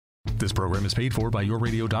This program is paid for by Your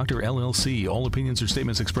Radio Doctor, LLC. All opinions or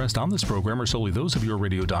statements expressed on this program are solely those of Your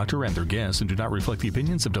Radio Doctor and their guests and do not reflect the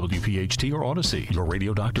opinions of WPHT or Odyssey. Your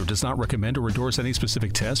Radio Doctor does not recommend or endorse any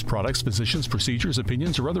specific tests, products, physicians, procedures,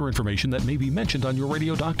 opinions, or other information that may be mentioned on Your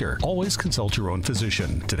Radio Doctor. Always consult your own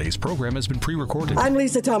physician. Today's program has been pre-recorded. I'm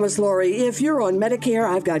Lisa Thomas-Laurie. If you're on Medicare,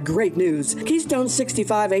 I've got great news. Keystone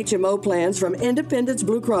 65 HMO plans from Independence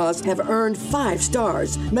Blue Cross have earned 5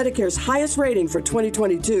 stars, Medicare's highest rating for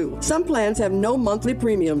 2022. Some plans have no monthly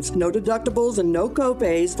premiums, no deductibles, and no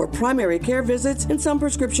copays for primary care visits and some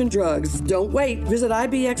prescription drugs. Don't wait. Visit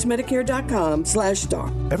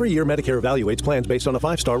ibxmedicare.com/star. Every year, Medicare evaluates plans based on a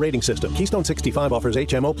 5-star rating system. Keystone 65 offers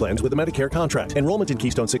HMO plans with a Medicare contract. Enrollment in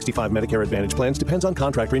Keystone 65 Medicare Advantage plans depends on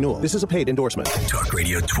contract renewal. This is a paid endorsement. Talk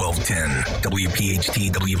Radio 1210,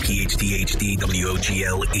 WPHT, WPHT HD,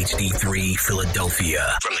 WOGL HD3,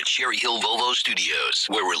 Philadelphia. From the Cherry Hill Volvo Studios,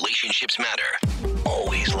 where relationships matter.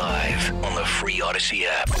 Always live on the free Odyssey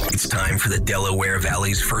app. It's time for the Delaware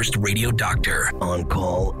Valley's first radio doctor. On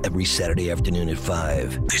call every Saturday afternoon at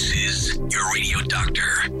 5. This is Your Radio Doctor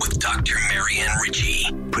with Dr. Marianne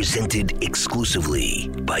Ritchie. Presented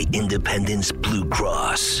exclusively by Independence Blue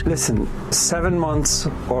Cross. Listen, 7 months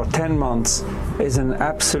or 10 months is an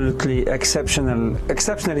absolutely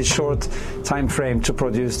exceptionally short time frame to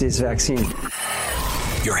produce this vaccine.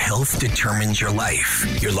 Your health determines your life,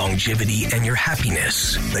 your longevity, and your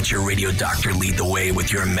happiness. Let your radio doctor lead the way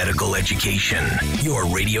with your medical education. Your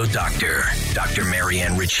Radio Doctor, Dr.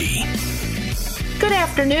 Marianne Ritchie. Good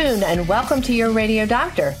afternoon, and welcome to Your Radio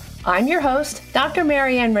Doctor. I'm your host, Dr.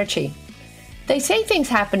 Marianne Ritchie. They say things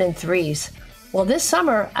happen in threes. Well, this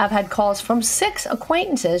summer, I've had calls from 6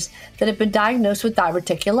 acquaintances that have been diagnosed with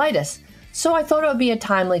diverticulitis, so I thought it would be a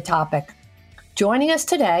timely topic. Joining us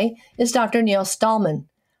today is Dr. Neil Stallman,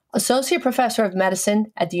 Associate Professor of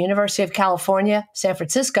Medicine at the University of California, San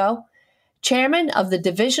Francisco, Chairman of the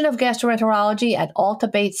Division of Gastroenterology at Alta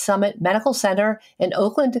Bates Summit Medical Center in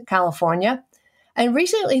Oakland, California, and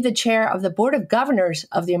recently the Chair of the Board of Governors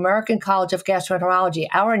of the American College of Gastroenterology,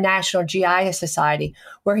 our national GI society,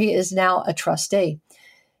 where he is now a trustee.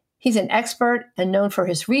 He's an expert and known for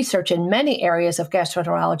his research in many areas of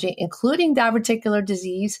gastroenterology, including diverticular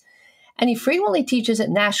disease, and he frequently teaches at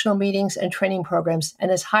national meetings and training programs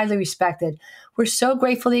and is highly respected. We're so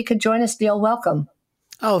grateful that you could join us, Neil. Welcome.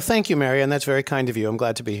 Oh, thank you, Marianne. That's very kind of you. I'm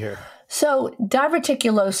glad to be here. So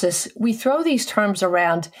diverticulosis, we throw these terms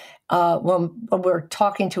around when we're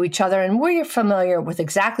talking to each other, and we're familiar with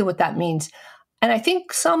exactly what that means. And I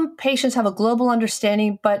think some patients have a global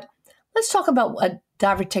understanding, but let's talk about what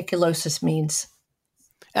diverticulosis means.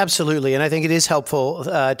 Absolutely. And I think it is helpful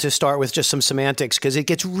to start with just some semantics because it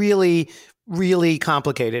gets really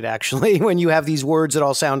complicated, actually, when you have these words that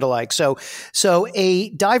all sound alike. So a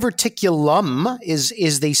diverticulum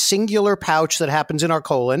is the singular pouch that happens in our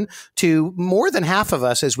colon to more than half of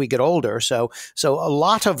us as we get older. So a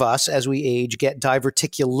lot of us as we age get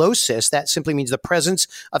diverticulosis. That simply means the presence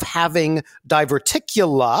of having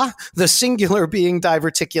diverticula, the singular being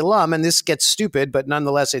diverticulum. And this gets stupid, but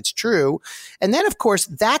nonetheless, it's true. And then, of course,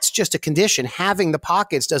 that's just a condition. Having the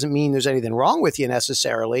pockets doesn't mean there's anything wrong with you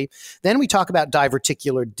necessarily. Then we talk about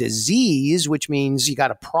diverticular disease, which means you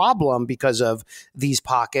got a problem because of these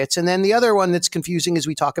pockets. And then the other one that's confusing is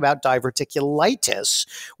we talk about diverticulitis,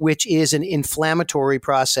 which is an inflammatory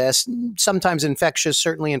process, sometimes infectious,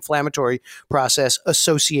 certainly inflammatory process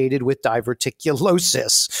associated with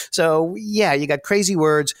diverticulosis. So yeah, you got crazy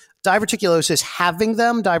words. Diverticulosis, having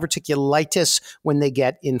them, diverticulitis when they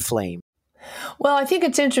get inflamed. Well, I think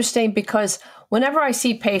it's interesting because whenever I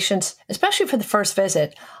see patients, especially for the first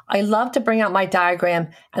visit, I love to bring out my diagram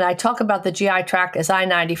and I talk about the GI tract as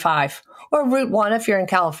I-95 or Route 1 if you're in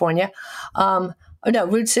California.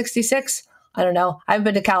 Route 66. I don't know. I haven't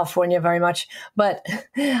been to California very much. But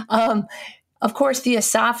of course, the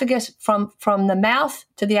esophagus from the mouth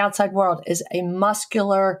to the outside world is a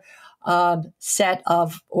muscular set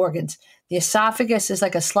of organs. The esophagus is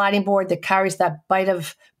like a sliding board that carries that bite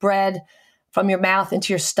of bread from your mouth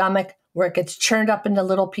into your stomach, where it gets churned up into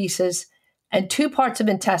little pieces, and 2 parts of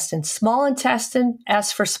intestine. Small intestine,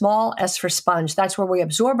 S for small, S for sponge. That's where we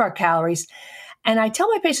absorb our calories. And I tell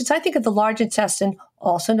my patients, I think of the large intestine,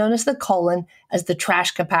 also known as the colon, as the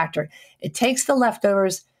trash compactor. It takes the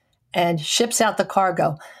leftovers and ships out the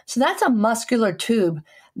cargo. So that's a muscular tube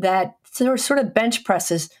that sort of bench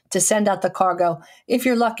presses to send out the cargo, if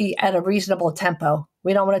you're lucky, at a reasonable tempo.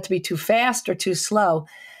 We don't want it to be too fast or too slow.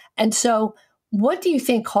 And so what do you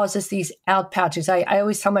think causes these out pouches? I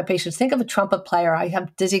always tell my patients, think of a trumpet player. I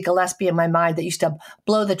have Dizzy Gillespie in my mind that used to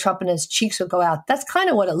blow the trumpet and his cheeks would go out. That's kind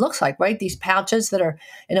of what it looks like, right? These pouches that are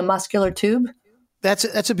in a muscular tube.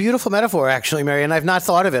 That's a beautiful metaphor, actually, Mary, and I've not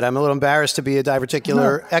thought of it. I'm a little embarrassed to be a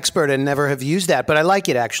diverticular expert and never have used that, but I like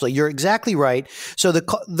it, actually. You're exactly right. So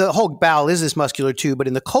the whole bowel is this muscular tube, but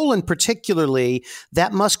in the colon particularly,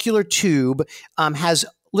 that muscular tube has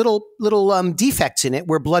little defects in it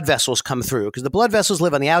where blood vessels come through, because the blood vessels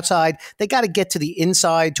live on the outside. They got to get to the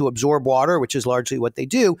inside to absorb water, which is largely what they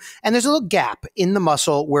do. And there's a little gap in the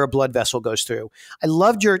muscle where a blood vessel goes through. I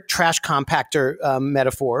loved your trash compactor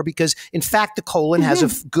metaphor, because in fact, the colon has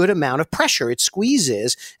a good amount of pressure. It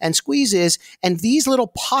squeezes, and these little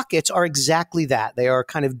pockets are exactly that. They are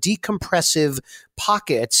kind of decompressive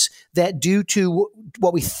pockets that, due to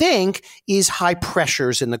what we think is high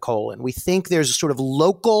pressures in the colon. We think there's a sort of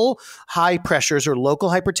local high pressures or local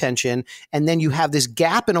hypertension, and then you have this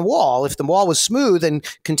gap in a wall. If the wall was smooth and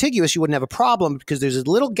contiguous, you wouldn't have a problem, because there's a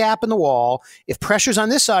little gap in the wall. If pressures on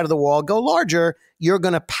this side of the wall go larger, you're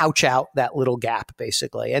going to pouch out that little gap,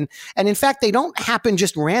 basically. And in fact, they don't happen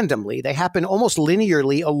just randomly. They happen almost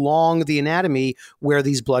linearly along the anatomy where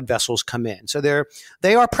these blood vessels come in. So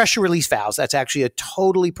they are pressure release valves. That's actually a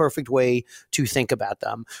totally perfect way to think about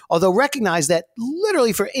them. Although recognize that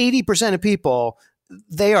literally for 80% of people,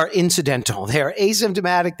 they are incidental. They are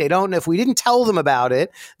asymptomatic. They don't know. If we didn't tell them about it,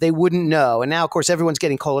 they wouldn't know. And now, of course, everyone's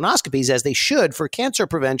getting colonoscopies, as they should, for cancer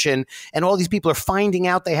prevention. And all these people are finding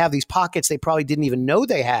out they have these pockets they probably didn't even know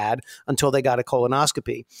they had until they got a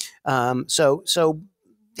colonoscopy. So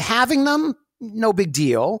having them, no big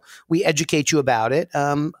deal. We educate you about it.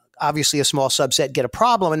 Obviously, a small subset get a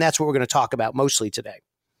problem, and that's what we're going to talk about mostly today.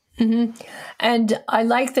 Mm-hmm. And I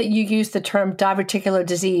like that you use the term diverticular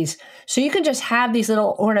disease. So you can just have these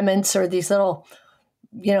little ornaments or these little,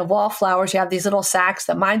 wallflowers. You have these little sacs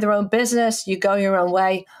that mind their own business. You go your own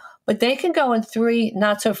way, but they can go in three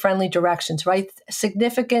not so friendly directions, right?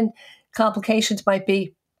 Significant complications might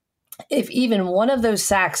be if even one of those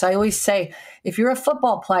sacs, I always say, if you're a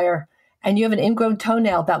football player and you have an ingrown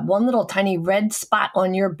toenail, that one little tiny red spot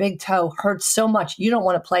on your big toe hurts so much, you don't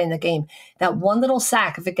want to play in the game. That one little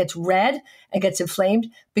sac, if it gets red and gets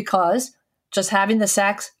inflamed, because just having the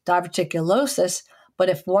sacs, diverticulosis, but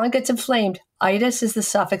if one gets inflamed, itis is the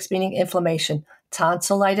suffix meaning inflammation,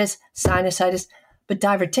 tonsillitis, sinusitis, but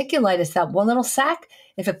diverticulitis, that one little sac,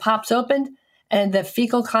 if it pops open and the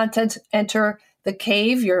fecal contents enter the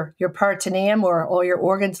cave, your peritoneum, or all your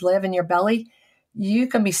organs live in your belly, you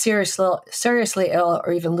can be seriously ill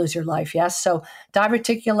or even lose your life. Yes. So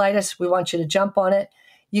diverticulitis, we want you to jump on it.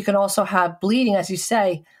 You can also have bleeding, as you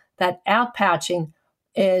say, that outpouching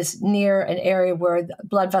is near an area where the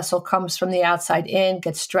blood vessel comes from the outside in,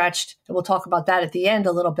 gets stretched. And we'll talk about that at the end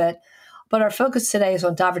a little bit. But our focus today is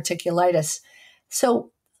on diverticulitis.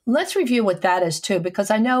 So let's review what that is too,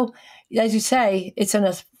 because I know, as you say, it's in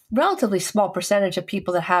a relatively small percentage of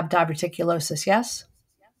people that have diverticulosis. Yes?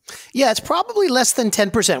 Yeah, it's probably less than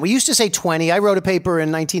 10%. We used to say 20. I wrote a paper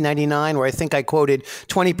in 1999 where I think I quoted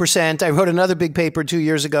 20%. I wrote another big paper 2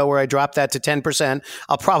 years ago where I dropped that to 10%.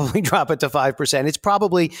 I'll probably drop it to 5%. It's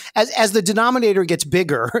probably, as the denominator gets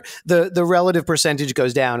bigger, the relative percentage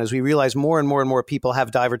goes down. As we realize more and more and more people have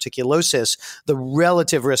diverticulosis, the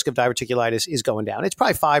relative risk of diverticulitis is going down. It's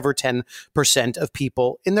probably 5 or 10% of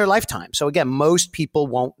people in their lifetime. So again, most people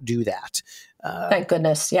won't do that. Thank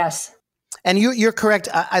goodness. Yes. And you're correct.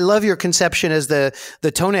 I love your conception as the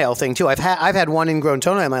toenail thing too. I've had one ingrown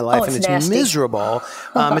toenail in my life, and it's nasty. Miserable.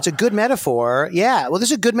 It's a good metaphor. Yeah. Well, this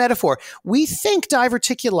is a good metaphor. We think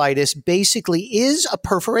diverticulitis basically is a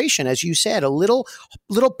perforation, as you said, a little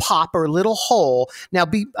pop or a little hole. Now,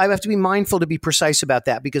 I have to be mindful to be precise about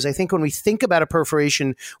that, because I think when we think about a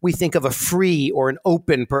perforation, we think of a free or an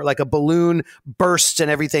open, like a balloon bursts and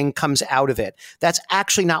everything comes out of it. That's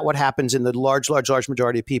actually not what happens in the large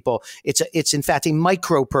majority of people. It's in fact a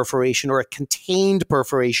micro perforation or a contained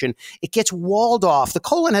perforation. It gets walled off. The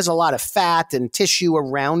colon has a lot of fat and tissue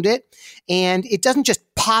around it, and it doesn't just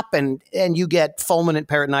pop and you get fulminant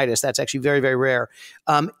peritonitis. That's actually very, very rare.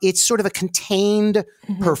 It's sort of a contained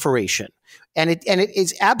perforation. And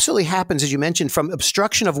it absolutely happens, as you mentioned, from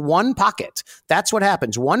obstruction of one pocket. That's what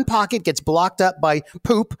happens. One pocket gets blocked up by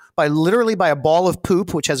poop, literally by a ball of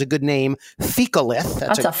poop, which has a good name, fecalith.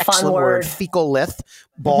 That's an excellent word. Fecalith,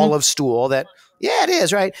 ball of stool. That, yeah, it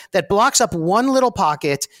is, right? That blocks up one little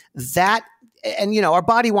pocket. And our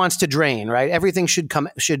body wants to drain, right? Everything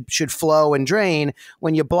should flow and drain.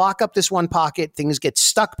 When you block up this one pocket, things get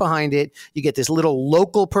stuck behind it. You get this little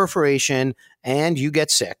local perforation, and you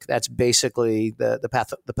get sick. That's basically the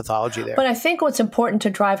pathology there. But I think what's important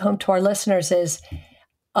to drive home to our listeners is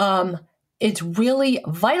it's really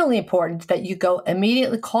vitally important that you go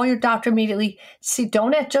immediately, call your doctor immediately. See,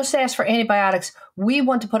 don't just ask for antibiotics. We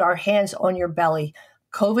want to put our hands on your belly.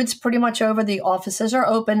 COVID's pretty much over. The offices are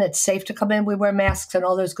open. It's safe to come in. We wear masks and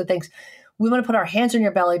all those good things. We want to put our hands on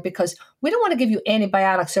your belly because we don't want to give you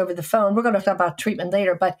antibiotics over the phone. We're going to talk about treatment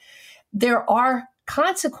later, but there are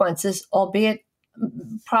consequences, albeit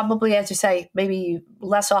probably, as you say, maybe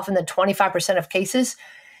less often than 25% of cases,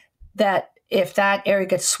 that if that area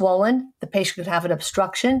gets swollen, the patient could have an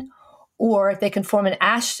obstruction, or they can form an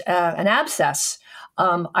abscess.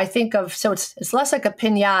 I think of, so it's less like a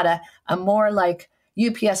piñata and more like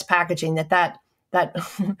UPS packaging, that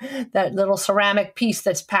that little ceramic piece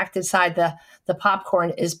that's packed inside the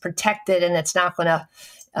popcorn is protected and it's not going to,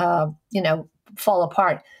 fall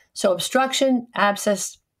apart. So obstruction,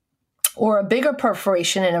 abscess, or a bigger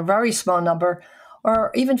perforation in a very small number,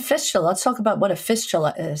 or even fistula. Let's talk about what a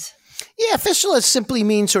fistula is. Yeah, fistula simply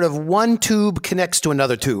means sort of one tube connects to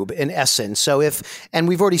another tube in essence. So and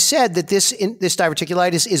we've already said that this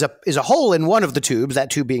diverticulitis is a hole in one of the tubes, that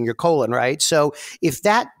tube being your colon, right? So if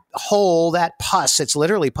that hole, that pus, it's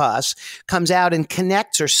literally pus, comes out and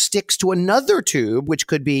connects or sticks to another tube, which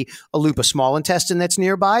could be a loop of small intestine that's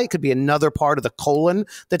nearby. It could be another part of the colon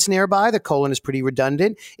that's nearby. The colon is pretty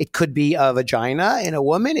redundant. It could be a vagina in a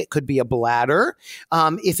woman. It could be a bladder.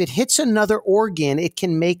 If it hits another organ, it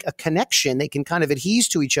can make a connection. They can kind of adhere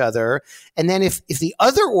to each other. And then if the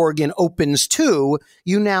other organ opens too,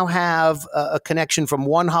 you now have a connection from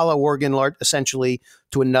one hollow organ, essentially,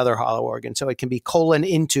 to another hollow organ. So it can be colon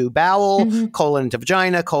into bowel, colon into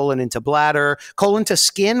vagina, colon into bladder, colon to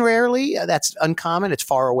skin rarely. That's uncommon. It's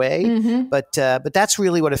far away. But that's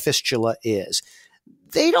really what a fistula is.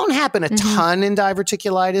 They don't happen a ton in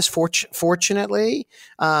diverticulitis, fortunately.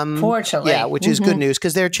 Fortunately. Yeah, which is good news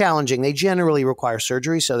because they're challenging. They generally require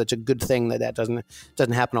surgery, so that's a good thing that doesn't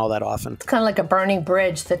happen all that often. It's kind of like a burning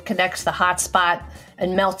bridge that connects the hot spot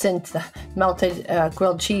and melts into the melted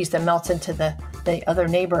grilled cheese that melts into the other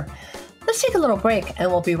neighbor. Let's take a little break,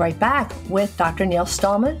 and we'll be right back with Dr. Neil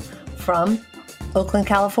Stallman from Oakland,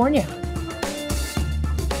 California.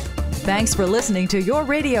 Thanks for listening to Your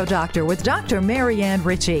Radio Doctor with Dr. Marianne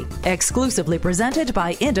Ritchie, exclusively presented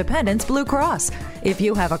by Independence Blue Cross. If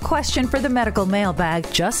you have a question for the medical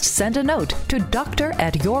mailbag, just send a note to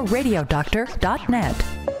doctor@yourradiodoctor.net.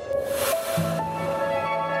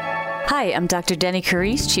 Hi, I'm Dr. Denny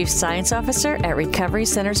Carice, Chief Science Officer at Recovery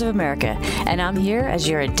Centers of America, and I'm here as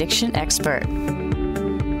your addiction expert.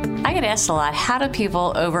 I get asked a lot, how do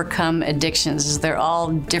people overcome addictions? They're all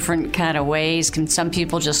different kind of ways. Can some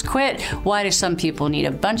people just quit? Why do some people need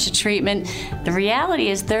a bunch of treatment? The reality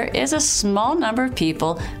is there is a small number of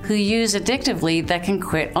people who use addictively that can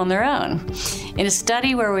quit on their own. In a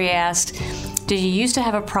study where we asked, did you used to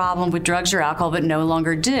have a problem with drugs or alcohol but no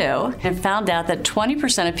longer do? And found out that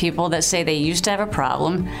 20% of people that say they used to have a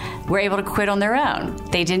problem were able to quit on their own.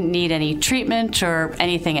 They didn't need any treatment or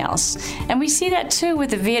anything else. And we see that too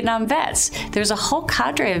with the Vietnam vets. There's a whole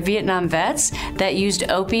cadre of Vietnam vets that used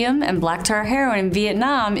opium and black tar heroin in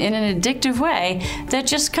Vietnam in an addictive way that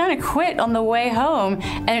just kind of quit on the way home,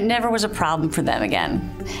 and it never was a problem for them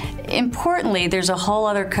again. Importantly, there's a whole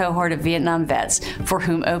other cohort of Vietnam vets for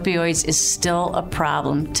whom opioids is still a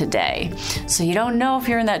problem today. So you don't know if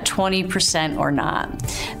you're in that 20% or not.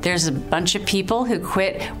 There's a bunch of people who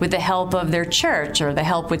quit with the help of their church or the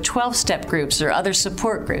help with 12-step groups or other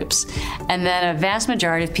support groups. And then a vast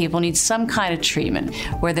majority of people need some kind of treatment,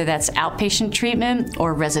 whether that's outpatient treatment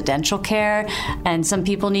or residential care. And some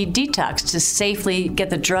people need detox to safely get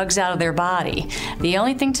the drugs out of their body. The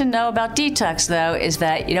only thing to know about detox, though, is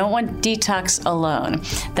that you don't want detox alone.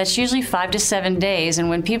 That's usually 5 to 7 days, and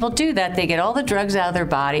when people do that, they get all the drugs out of their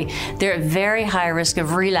body. They're at very high risk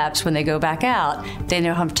of relapse when they go back out. They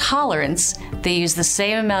don't have tolerance. They use the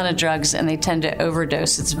same amount of drugs, and they tend to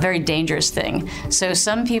overdose. It's a very dangerous thing. So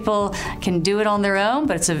some people can do it on their own,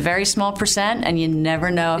 but it's a very small percent, and you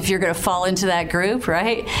never know if you're going to fall into that group,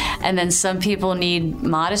 right? And then some people need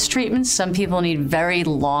modest treatments. Some people need very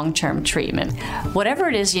long-term treatment. Whatever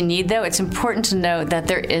it is you need, though, it's important to know that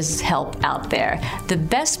there is help out there. The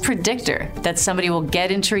best predictor that somebody will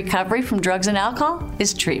get into recovery from drugs and alcohol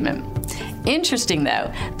is treatment. Interesting,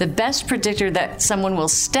 though, the best predictor that someone will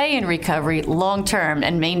stay in recovery long-term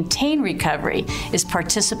and maintain recovery is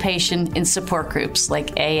participation in support groups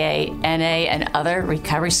like AA, NA, and other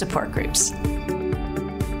recovery support groups.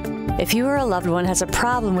 If you or a loved one has a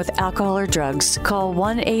problem with alcohol or drugs, call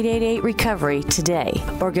 1-888-RECOVERY today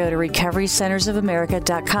or go to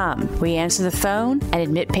recoverycentersofamerica.com. We answer the phone and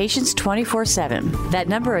admit patients 24/7. That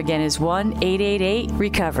number again is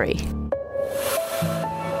 1-888-RECOVERY.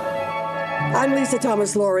 I'm Lisa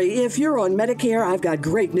Thomas Laurie. If you're on Medicare, I've got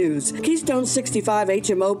great news. Keystone 65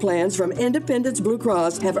 HMO plans from Independence Blue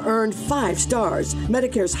Cross have earned 5 stars,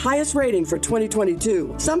 Medicare's highest rating for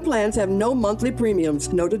 2022. Some plans have no monthly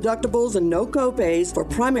premiums, no deductibles, and no copays for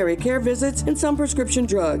primary care visits and some prescription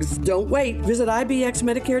drugs. Don't wait. Visit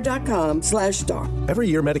ibxmedicare.com/star. Every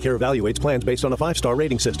year, Medicare evaluates plans based on a 5-star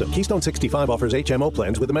rating system. Keystone 65 offers HMO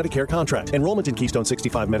plans with a Medicare contract. Enrollment in Keystone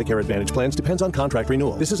 65 Medicare Advantage plans depends on contract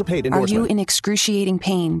renewal. This is a paid endorsement. Are you in excruciating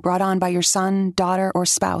pain brought on by your son, daughter, or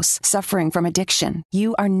spouse suffering from addiction?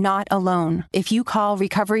 You are not alone. If you call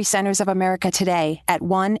Recovery Centers of America today at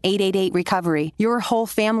 1-888-RECOVERY, your whole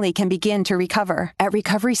family can begin to recover. At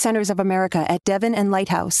Recovery Centers of America at Devon and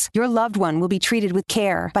Lighthouse, your loved one will be treated with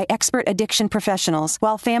care by expert addiction professionals,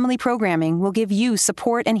 while family programming will give you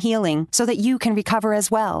support and healing so that you can recover as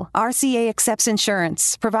well. RCA accepts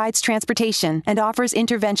insurance, provides transportation, and offers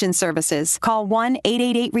intervention services. Call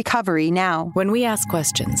 1-888-RECOVERY now. When we ask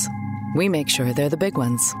questions, we make sure they're the big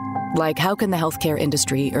ones. Like, how can the healthcare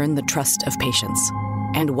industry earn the trust of patients?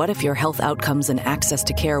 And what if your health outcomes and access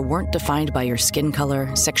to care weren't defined by your skin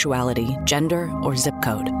color, sexuality, gender, or zip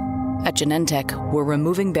code? At Genentech, we're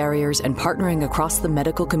removing barriers and partnering across the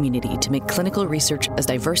medical community to make clinical research as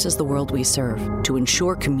diverse as the world we serve, to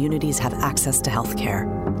ensure communities have access to healthcare.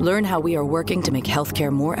 Learn how we are working to make healthcare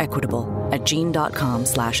more equitable at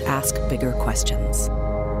gene.com/askbiggerquestions.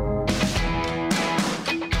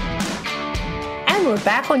 And we're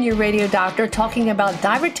back on your radio doctor talking about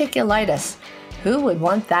diverticulitis. Who would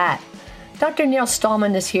want that? Dr. Neil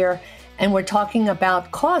Stallman is here, and we're talking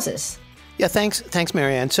about causes. Yeah, thanks,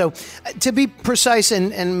 Marianne. So to be precise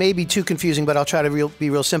and maybe too confusing, but I'll try to be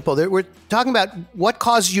real simple. We're talking about what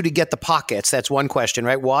causes you to get the pockets. That's one question,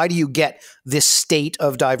 right? Why do you get this state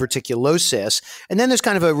of diverticulosis? And then there's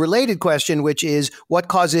kind of a related question, which is what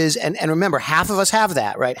causes, and remember, half of us have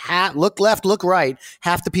that, right? Look left, look right.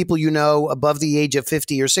 Half the people you know above the age of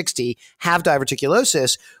 50 or 60 have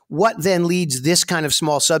diverticulosis. What then leads this kind of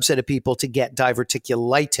small subset of people to get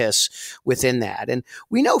diverticulitis within that? And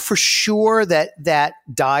we know for sure that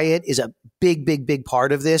diet is a big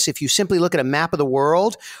part of this. If you simply look at a map of the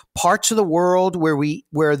world, parts of the world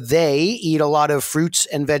where they eat a lot of fruits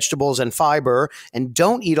and vegetables and fiber and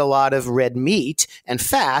don't eat a lot of red meat and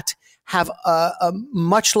fat have a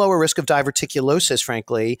much lower risk of diverticulosis,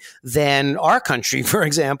 frankly, than our country, for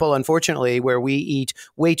example, unfortunately, where we eat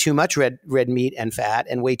way too much red meat and fat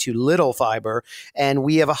and way too little fiber, and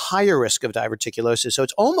we have a higher risk of diverticulosis. So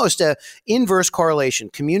it's almost an inverse correlation.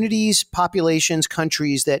 Communities, populations,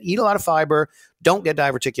 countries that eat a lot of fiber don't get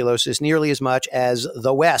diverticulosis nearly as much as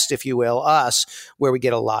the West, if you will, us, where we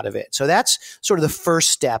get a lot of it. So that's sort of the first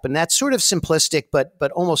step, and that's sort of simplistic, but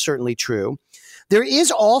almost certainly true. There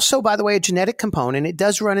is also, by the way, a genetic component. It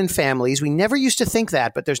does run in families. We never used to think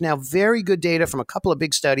that, but there's now very good data from a couple of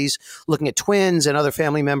big studies looking at twins and other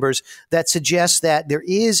family members that suggests that there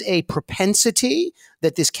is a propensity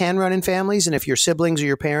that this can run in families. And if your siblings or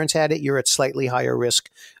your parents had it, you're at slightly higher risk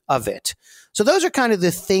of it. So those are kind of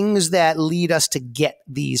the things that lead us to get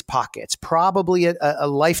these pockets. Probably a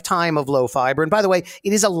lifetime of low fiber. And by the way,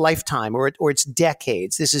 it is a lifetime or it's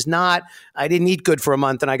decades. This is not, I didn't eat good for a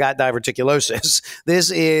month and I got diverticulosis.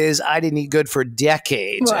 This is, I didn't eat good for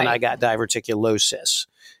decades and I got diverticulosis.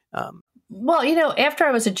 Well, after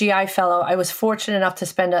I was a GI fellow, I was fortunate enough to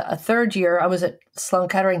spend a third year. I was at Sloan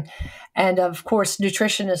Kettering. And of course,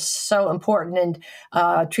 nutrition is so important in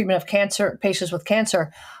treatment of cancer, patients with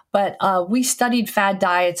cancer. But we studied fad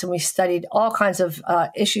diets and we studied all kinds of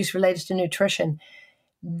issues related to nutrition.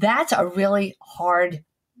 That's a really hard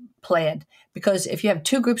plan because if you have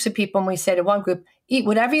two groups of people and we say to one group, eat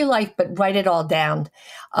whatever you like, but write it all down.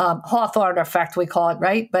 Hawthorne effect, we call it,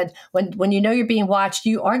 right? But when you know you're being watched,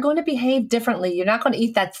 you are going to behave differently. You're not going to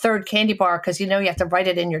eat that third candy bar because you have to write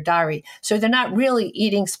it in your diary. So they're not really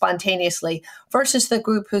eating spontaneously versus the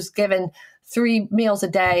group who's given 3 meals a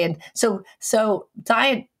day. And so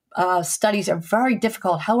diet studies are very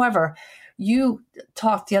difficult. However, you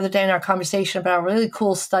talked the other day in our conversation about a really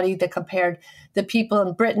cool study that compared the people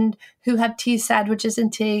in Britain who have tea sandwiches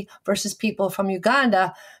and tea versus people from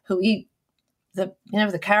Uganda who eat the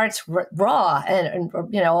carrots raw and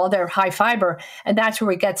all their high fiber. And that's where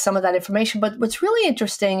we get some of that information. But what's really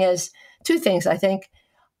interesting is two things, I think.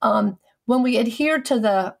 When we adhere to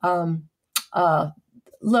the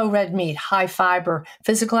low red meat, high fiber,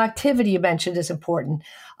 physical activity you mentioned is important.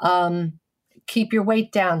 Keep your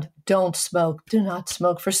weight down. Don't smoke. Do not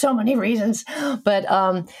smoke for so many reasons. But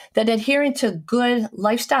that adhering to good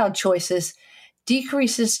lifestyle choices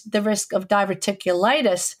decreases the risk of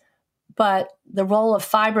diverticulitis, but the role of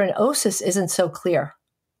fiber and osis isn't so clear.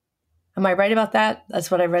 Am I right about that?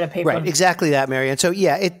 That's what I read a paper. Right, exactly that, Marianne. So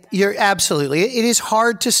yeah, you're absolutely. It is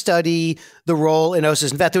hard to study the role in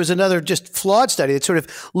OSIS. In fact, there was another just flawed study that sort of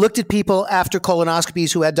looked at people after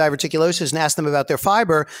colonoscopies who had diverticulosis and asked them about their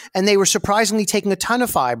fiber, and they were surprisingly taking a ton of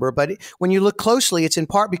fiber. But when you look closely, it's in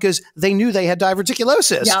part because they knew they had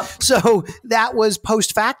diverticulosis. Yep. So that was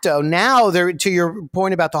post facto. Now, to your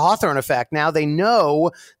point about the Hawthorne effect, now they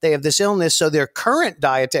know they have this illness, so their current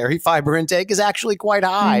dietary fiber intake is actually quite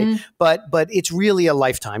high. Mm-hmm. But it's really a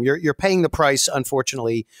lifetime. You're paying the price,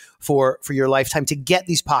 unfortunately, for your lifetime to get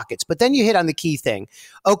these pockets. But then you hit on the key thing.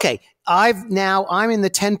 Okay, I'm in the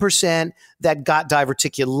 10% that got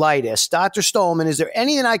diverticulitis. Dr. Stolman, is there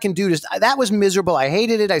anything I can do that was miserable. I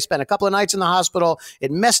hated it. I spent a couple of nights in the hospital. It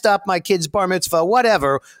messed up my kid's bar mitzvah,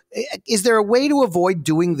 whatever. Is there a way to avoid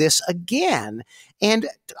doing this again? And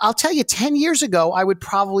I'll tell you, 10 years ago, I would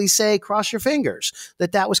probably say, cross your fingers,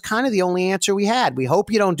 that was kind of the only answer we had. We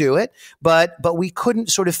hope you don't do it, but we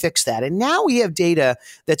couldn't sort of fix that. And now we have data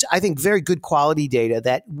that's, I think, very good quality data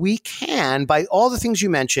that we can, by all the things you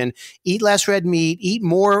mentioned, eat less red meat, eat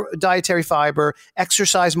more dietary fiber,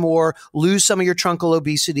 exercise more, lose some of your truncal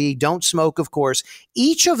obesity, don't smoke, of course.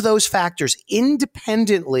 Each of those factors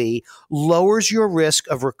independently lowers your risk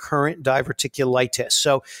of recurrent diverticulitis.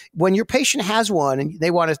 So when your patient has one and they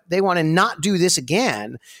want to not do this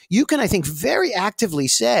again, you can, I think, very actively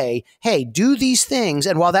say, hey, do these things.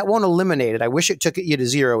 And while that won't eliminate it, I wish it took you to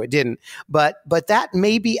zero. It didn't. But that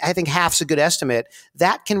may be, I think, half's a good estimate.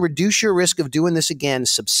 That can reduce your risk of doing this again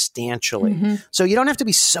substantially. Mm-hmm. So you don't have to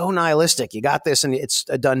be so nihilistic. You got this and it's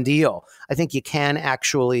a done deal. I think you can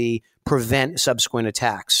actually prevent subsequent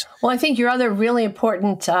attacks. Well, I think your other really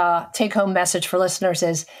important take-home message for listeners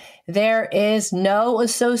is there is no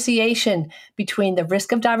association between the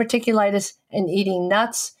risk of diverticulitis and eating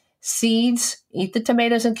nuts, seeds, eat the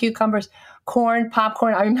tomatoes and cucumbers, corn,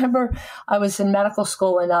 popcorn. I remember I was in medical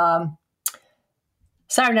school when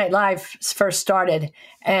Saturday Night Live first started,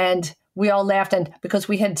 and we all laughed, and because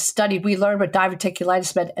we had studied, we learned what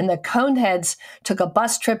diverticulitis meant, and the Coneheads took a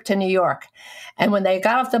bus trip to New York. And when they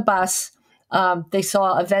got off the bus, they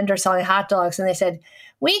saw a vendor selling hot dogs, and they said,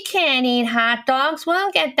 "We can't eat hot dogs.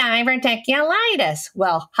 We'll get diverticulitis."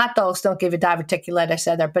 Well, hot dogs don't give you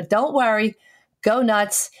diverticulitis either, but don't worry. Go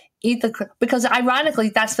nuts. Eat because ironically,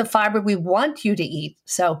 that's the fiber we want you to eat.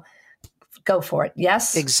 So go for it.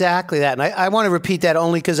 Yes? Exactly that. And I want to repeat that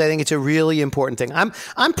only because I think it's a really important thing.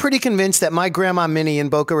 I'm pretty convinced that my grandma Minnie in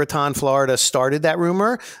Boca Raton, Florida started that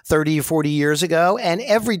rumor 30 or 40 years ago. And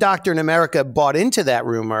every doctor in America bought into that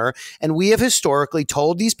rumor. And we have historically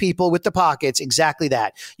told these people with the pockets exactly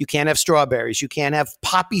that. You can't have strawberries. You can't have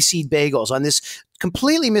poppy seed bagels on this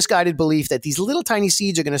completely misguided belief that these little tiny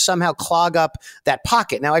seeds are going to somehow clog up that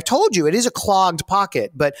pocket. Now, I've told you it is a clogged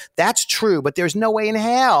pocket, but that's true. But there's no way in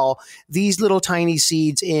hell these little tiny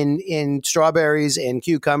seeds in strawberries and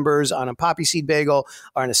cucumbers, on a poppy seed bagel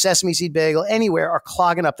or on a sesame seed bagel, anywhere, are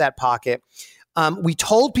clogging up that pocket. We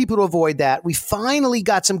told people to avoid that. We finally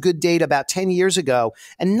got some good data about 10 years ago.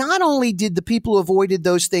 And not only did the people who avoided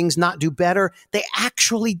those things not do better, they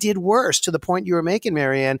actually did worse, to the point you were making,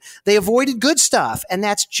 Marianne. They avoided good stuff, and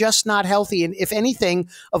that's just not healthy. And if anything,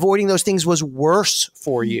 avoiding those things was worse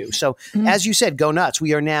for you. So as you said, go nuts.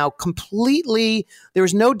 We are now there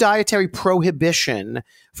is no dietary prohibition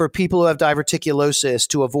for people who have diverticulosis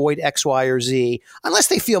to avoid X, Y, or Z, unless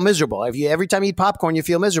they feel miserable. If every time you eat popcorn, you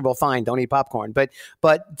feel miserable, fine, don't eat popcorn.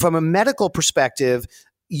 But from a medical perspective,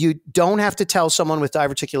 you don't have to tell someone with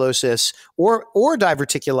diverticulosis or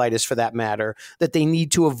diverticulitis, for that matter, that they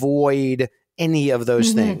need to avoid any of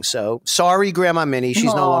those things. So sorry, Grandma Minnie,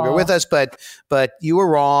 she's no longer with us, but you were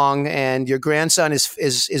wrong, and your grandson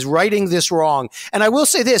is righting this wrong. And I will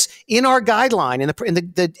say this, in our guideline, in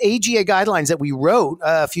the AGA guidelines that we wrote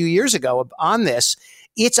a few years ago on this,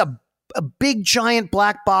 it's a big giant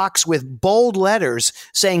black box with bold letters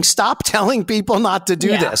saying, stop telling people not to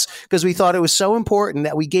do this, because we thought it was so important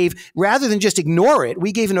that we gave, rather than just ignore it,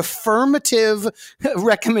 we gave an affirmative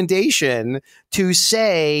recommendation to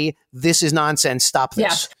say, this is nonsense, stop this.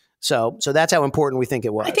 Yes. So that's how important we think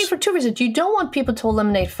it was. I think for two reasons. You don't want people to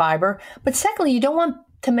eliminate fiber, but secondly, you don't want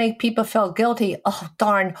to make people feel guilty. Oh,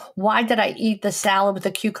 darn, why did I eat the salad with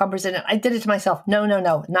the cucumbers in it? I did it to myself. No,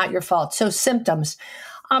 not your fault. So symptoms.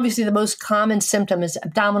 Obviously, the most common symptom is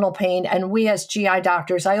abdominal pain. And we as GI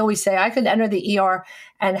doctors, I always say I could enter the ER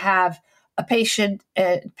and have a patients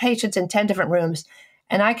in 10 different rooms,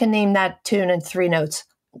 and I can name that tune in 3 notes.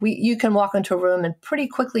 You can walk into a room and pretty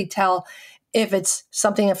quickly tell if it's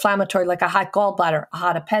something inflammatory like a hot gallbladder, a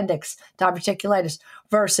hot appendix, diverticulitis,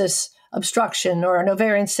 versus obstruction or an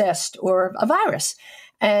ovarian cyst or a virus.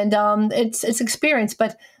 And it's experience.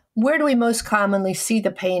 But where do we most commonly see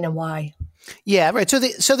the pain and why? Yeah, right. So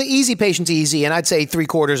the easy patient's easy, and I'd say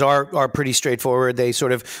 3/4 are pretty straightforward.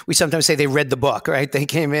 We sometimes say they read the book, right? They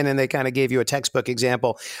came in and they kind of gave you a textbook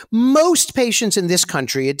example. Most patients in this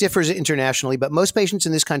country, it differs internationally, but most patients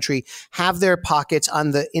in this country have their pockets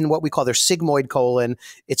in what we call their sigmoid colon.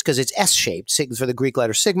 It's because it's S-shaped, for the Greek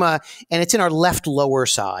letter sigma, and it's in our left lower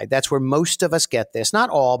side. That's where most of us get this. Not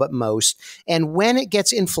all, but most. And when it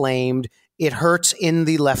gets inflamed, it hurts in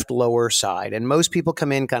the left lower side, and most people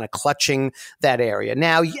come in kind of clutching that area.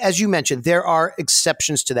 Now, as you mentioned, there are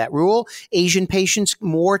exceptions to that rule. Asian patients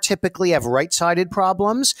more typically have right-sided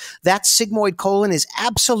problems. That sigmoid colon is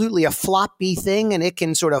absolutely a floppy thing, and it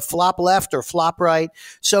can sort of flop left or flop right.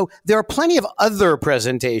 So there are plenty of other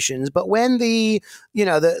presentations, but when the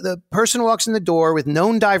person walks in the door with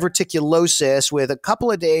known diverticulosis, with a couple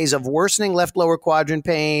of days of worsening left lower quadrant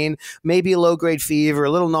pain, maybe a low-grade fever, a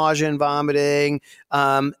little nausea and vomiting,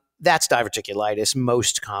 that's diverticulitis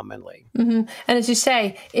most commonly. Mm-hmm. And as you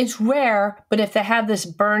say, it's rare, but if they have this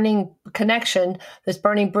burning connection, this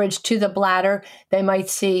burning bridge to the bladder, they might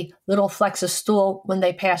see little flecks of stool when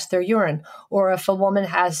they pass their urine. Or if a woman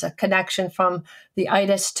has a connection from the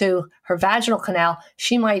itis to her vaginal canal,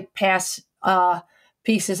 she might pass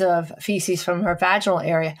pieces of feces from her vaginal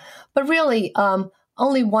area. But really,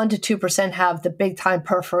 only 1% to 2% have the big time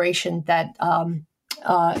perforation that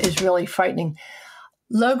is really frightening.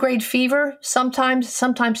 Low-grade fever,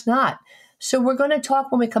 sometimes not. So we're going to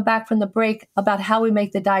talk when we come back from the break about how we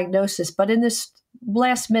make the diagnosis. But in this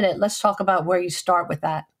last minute, let's talk about where you start with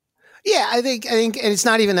that. Yeah, I think, and it's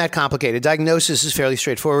not even that complicated. Diagnosis is fairly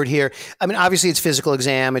straightforward here. I mean, obviously it's physical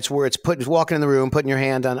exam. It's where it's walking in the room, putting your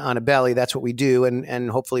hand on a belly. That's what we do. And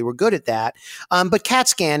hopefully we're good at that. But CAT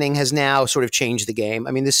scanning has now sort of changed the game.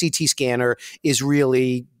 I mean, the CT scanner is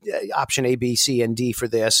really option A, B, C, and D for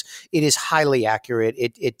this. It is highly accurate.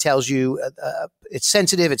 It tells you it's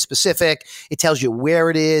sensitive, it's specific. It tells you where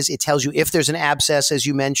it is. It tells you if there's an abscess, as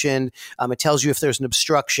you mentioned. It tells you if there's an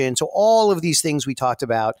obstruction. So all of these things we talked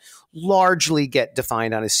about largely get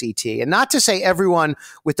defined on a CT. And not to say everyone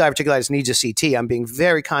with diverticulitis needs a CT. I'm being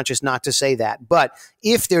very conscious not to say that. But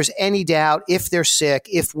if there's any doubt, if they're sick,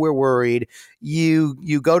 if we're worried,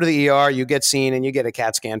 you go to the ER, you get seen, and you get a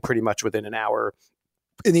CAT scan pretty much within an hour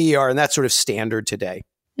in the ER, and that's sort of standard today.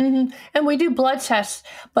 Mm-hmm. And we do blood tests,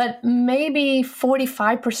 but maybe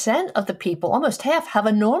 45% of the people, almost half, have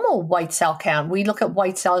a normal white cell count. We look at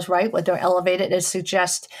white cells, right? When they're elevated, it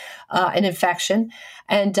suggests an infection.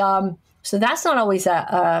 And so that's not always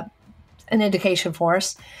an indication for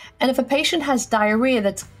us. And if a patient has diarrhea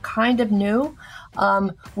that's kind of new,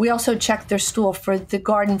 we also check their stool for the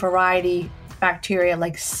garden variety bacteria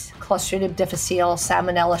like Clostridium difficile,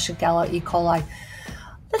 Salmonella, Shigella, E. coli.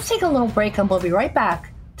 Let's take a little break and we'll be right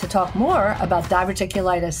back to talk more about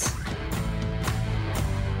diverticulitis.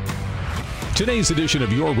 Today's edition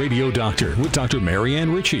of Your Radio Doctor with Dr.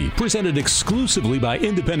 Marianne Ritchie, presented exclusively by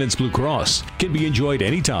Independence Blue Cross, can be enjoyed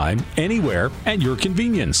anytime, anywhere, at your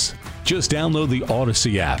convenience. Just download the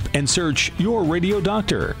Odyssey app and search Your Radio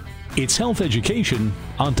Doctor. It's health education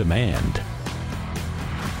on demand.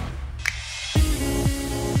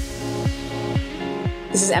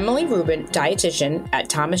 This is Emily Rubin, dietitian at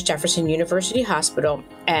Thomas Jefferson University Hospital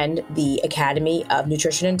and the Academy of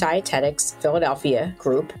Nutrition and Dietetics Philadelphia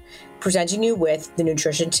group, presenting you with the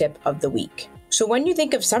nutrition tip of the week. So when you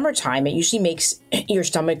think of summertime, it usually makes your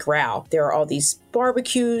stomach growl. There are all these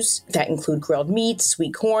barbecues that include grilled meat,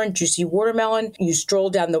 sweet corn, juicy watermelon. You stroll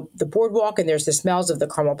down the boardwalk and there's the smells of the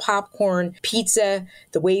caramel popcorn, pizza,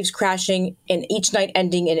 the waves crashing, and each night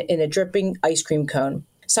ending in a dripping ice cream cone.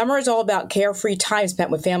 Summer is all about carefree time spent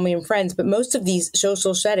with family and friends, but most of these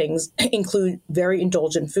social settings include very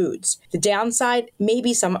indulgent foods. The downside may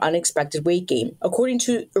be some unexpected weight gain. According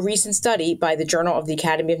to a recent study by the Journal of the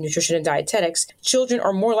Academy of Nutrition and Dietetics, children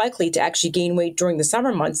are more likely to actually gain weight during the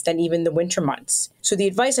summer months than even the winter months. So the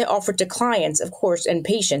advice I offer to clients, of course, and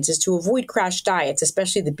patients is to avoid crash diets,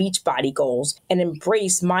 especially the Beachbody goals, and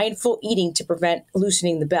embrace mindful eating to prevent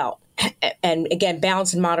loosening the belt. And again,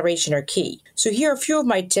 balance and moderation are key. So here are a few of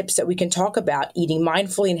my tips that we can talk about eating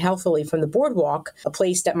mindfully and healthily from the boardwalk, a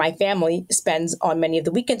place that my family spends on many of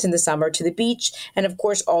the weekends in the summer, to the beach, and of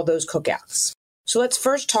course, all those cookouts. So let's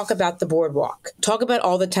first talk about the boardwalk. Talk about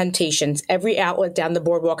all the temptations. Every outlet down the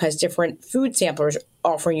boardwalk has different food samplers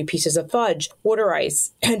offering you pieces of fudge, water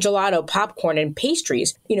ice, gelato, popcorn, and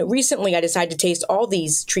pastries. Recently I decided to taste all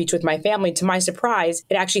these treats with my family. To my surprise,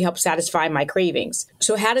 it actually helped satisfy my cravings.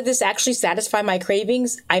 So how did this actually satisfy my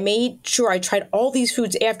cravings? I made sure I tried all these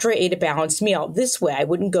foods after I ate a balanced meal. This way I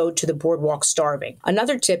wouldn't go to the boardwalk starving.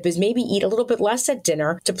 Another tip is maybe eat a little bit less at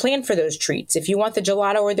dinner to plan for those treats. If you want the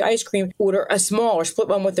gelato or the ice cream, order a small or split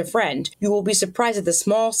one with a friend. You will be surprised that the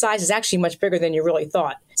small size is actually much bigger than you really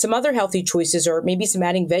thought. Some other healthy choices are maybe some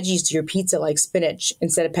adding veggies to your pizza like spinach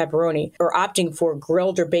instead of pepperoni, or opting for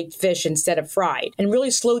grilled or baked fish instead of fried, and really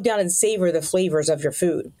slow down and savor the flavors of your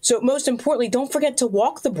food. So most importantly, don't forget to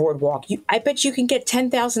walk the boardwalk. I bet you can get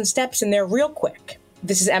 10,000 steps in there real quick.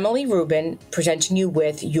 This is Emily Rubin presenting you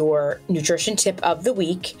with your nutrition tip of the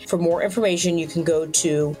week. For more information, you can go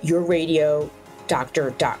to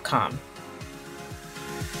yourradiodoctor.com.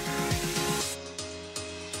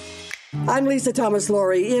 I'm Lisa Thomas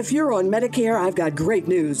Laurie. If you're on Medicare, I've got great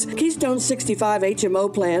news. Keystone 65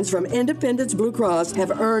 HMO plans from Independence Blue Cross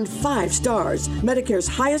have earned 5 stars, Medicare's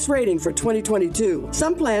highest rating for 2022.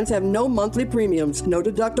 Some plans have no monthly premiums, no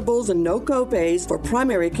deductibles, and no copays for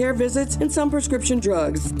primary care visits and some prescription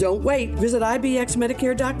drugs. Don't wait. Visit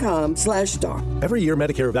ibxmedicare.com/star. Every year,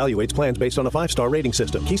 Medicare evaluates plans based on a 5-star rating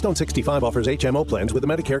system. Keystone 65 offers HMO plans with a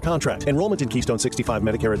Medicare contract. Enrollment in Keystone 65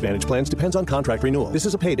 Medicare Advantage plans depends on contract renewal. This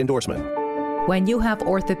is a paid endorsement. When you have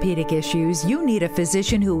orthopedic issues, you need a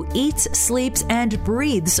physician who eats, sleeps, and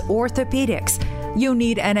breathes orthopedics. You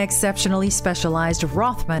need an exceptionally specialized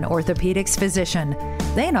Rothman Orthopedics physician.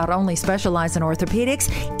 They not only specialize in orthopedics,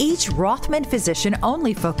 each Rothman physician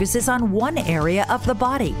only focuses on one area of the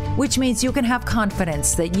body, which means you can have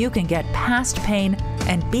confidence that you can get past pain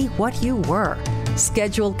and be what you were.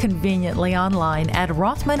 Scheduled conveniently online at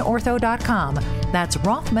RothmanOrtho.com. That's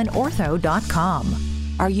RothmanOrtho.com.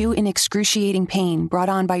 Are you in excruciating pain brought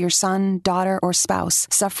on by your son, daughter, or spouse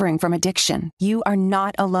suffering from addiction? You are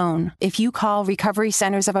not alone. If you call Recovery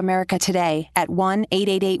Centers of America today at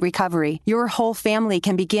 1-888-RECOVERY, your whole family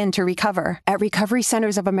can begin to recover. At Recovery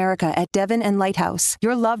Centers of America at Devon and Lighthouse,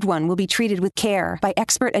 your loved one will be treated with care by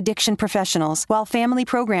expert addiction professionals, while family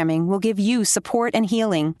programming will give you support and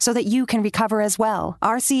healing so that you can recover as well.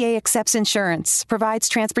 RCA accepts insurance, provides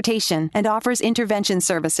transportation, and offers intervention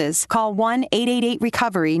services. Call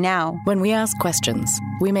 1-888-RECOVERY now. When we ask questions,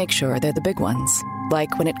 we make sure they're the big ones.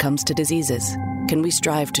 Like when it comes to diseases, can we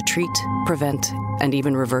strive to treat, prevent, and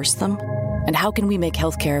even reverse them? And how can we make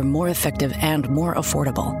healthcare more effective and more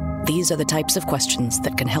affordable? These are the types of questions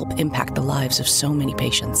that can help impact the lives of so many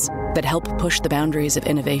patients, that help push the boundaries of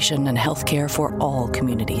innovation and healthcare for all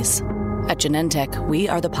communities. At Genentech, we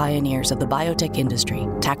are the pioneers of the biotech industry,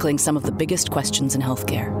 tackling some of the biggest questions in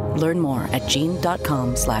healthcare. Learn more at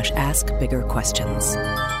gene.com/askbiggerquestions.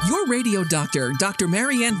 Your Radio Doctor, Dr.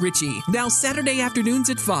 Marianne Ritchie, now Saturday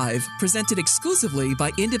afternoons at 5, presented exclusively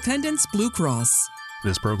by Independence Blue Cross.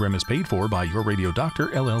 This program is paid for by Your Radio Doctor,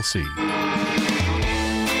 LLC.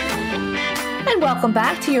 And welcome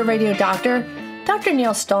back to Your Radio Doctor. Dr.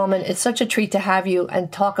 Neil Stallman, it's such a treat to have you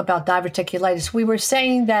and talk about diverticulitis. We were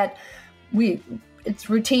saying that it's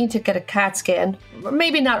routine to get a CAT scan,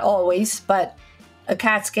 maybe not always, but a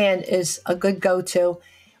CAT scan is a good go-to.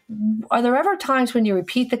 Are there ever times when you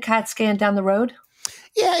repeat the CAT scan down the road?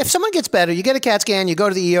 Yeah, if someone gets better, you get a CAT scan, you go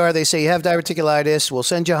to the ER, they say you have diverticulitis, we'll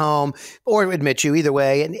send you home or admit you, either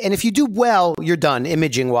way. And if you do well, you're done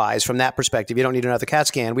imaging-wise from that perspective. You don't need another CAT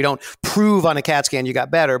scan. We don't prove on a CAT scan you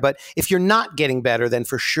got better. But if you're not getting better, then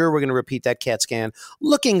for sure we're going to repeat that CAT scan,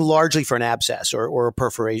 looking largely for an abscess or a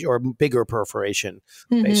perforation or bigger perforation,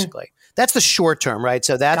 basically. That's the short term, right?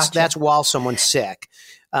 So that's while someone's sick.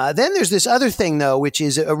 Then there's this other thing, though, which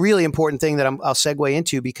is a really important thing that I'll segue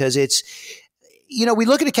into, because it's, we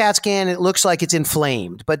look at a CAT scan and it looks like it's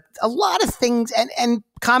inflamed, but a lot of things and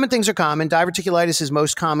common things are common. Diverticulitis is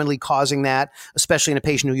most commonly causing that, especially in a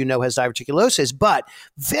patient who has diverticulosis, but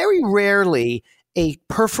very rarely a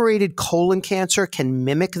perforated colon cancer can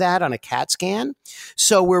mimic that on a CAT scan.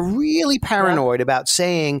 So we're really paranoid about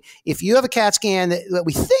saying, if you have a CAT scan that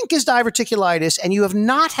we think is diverticulitis and you have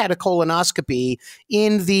not had a colonoscopy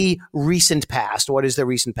in the recent past, what is the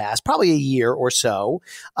recent past? Probably a year or so.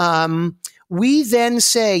 we then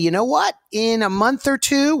say, you know what? In a month or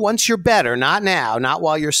two, once you're better, not now, not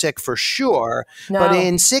while you're sick for sure, but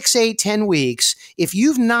in 6, 8, 10 weeks, if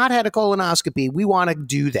you've not had a colonoscopy, we want to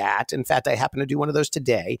do that. In fact, I happen to do one of those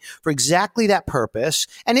today for exactly that purpose.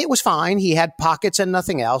 And it was fine. He had pockets and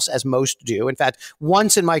nothing else, as most do. In fact,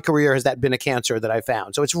 once in my career has that been a cancer that I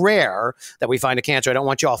found. So it's rare that we find a cancer. I don't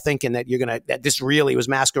want you all thinking that that this really was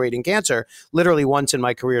masquerading cancer. Literally once in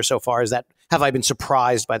my career so far have I been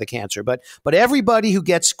surprised by the cancer. But everybody who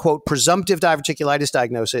gets, quote, presumptive diverticulitis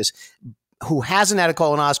diagnosis who hasn't had a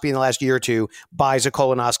colonoscopy in the last year or two buys a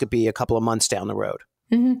colonoscopy a couple of months down the road.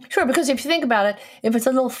 Mm-hmm. Sure, because if you think about it, if it's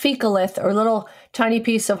a little fecalith or a little tiny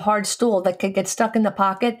piece of hard stool that could get stuck in the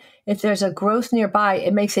pocket, if there's a growth nearby,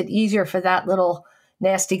 it makes it easier for that little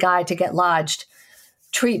nasty guy to get lodged.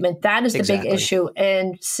 Treatment, that is the big issue.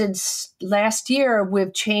 And since last year,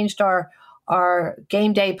 we've changed our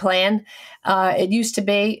game day plan. It used to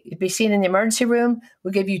be, you'd be seen in the emergency room,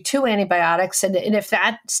 we'll give you 2 antibiotics. And if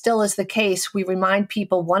that still is the case, we remind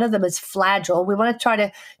people one of them is Flagyl. We want to try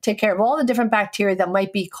to take care of all the different bacteria that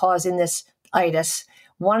might be causing this itis.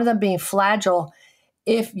 One of them being Flagyl.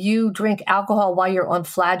 If you drink alcohol while you're on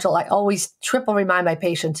Flagyl, I always triple remind my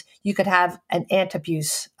patients, you could have an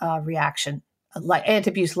antabuse reaction, like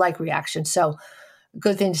antabuse-like reaction. So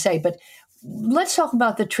good thing to say. But let's talk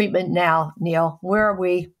about the treatment now, Neil. Where are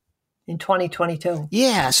we in 2022?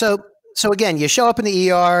 Yeah. So again, you show up in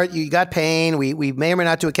the ER, you got pain, we may or may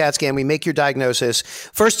not do a CAT scan, we make your diagnosis.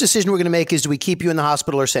 First decision we're going to make is, do we keep you in the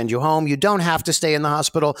hospital or send you home? You don't have to stay in the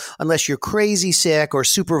hospital unless you're crazy sick or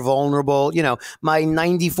super vulnerable. You know, my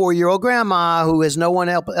 94-year-old grandma who has no one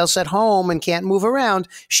else at home and can't move around,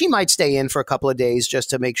 she might stay in for a couple of days just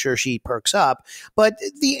to make sure she perks up. But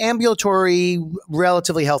the ambulatory,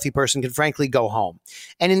 relatively healthy person can frankly go home.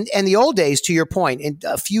 And in the old days, to your point,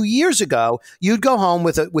 a few years ago, you'd go home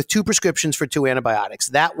with 2 prescriptions for 2 antibiotics.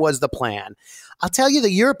 That was the plan. I'll tell you, the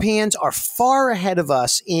Europeans are far ahead of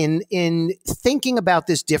us in thinking about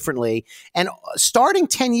this differently. And starting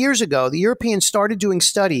 10 years ago, the Europeans started doing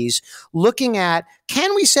studies looking at,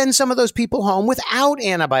 can we send some of those people home without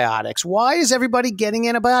antibiotics? Why is everybody getting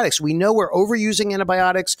antibiotics? We know we're overusing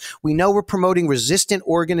antibiotics. We know we're promoting resistant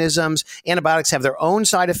organisms. Antibiotics have their own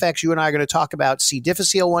side effects. You and I are going to talk about C.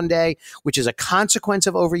 difficile one day, which is a consequence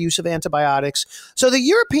of overuse of antibiotics. So the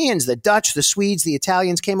Europeans, the Dutch, the Swedes, the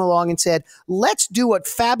Italians came along and said, let's do a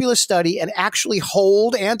fabulous study and actually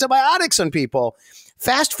hold antibiotics on people.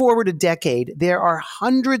 Fast forward a decade, there are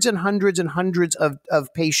hundreds and hundreds and hundreds of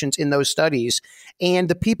patients in those studies, and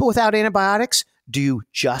the people without antibiotics do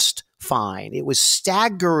just fine. It was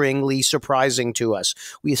staggeringly surprising to us.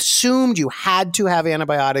 We assumed you had to have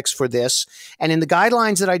antibiotics for this, and in the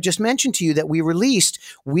guidelines that I just mentioned to you that we released,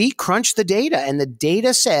 we crunched the data, and the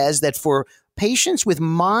data says that for patients with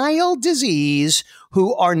mild disease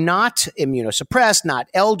who are not immunosuppressed, not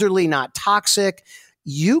elderly, not toxic,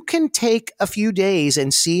 you can take a few days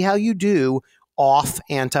and see how you do off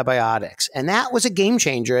antibiotics. And that was a game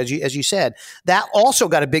changer, as you said. That also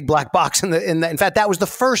got a big black box in fact, that was the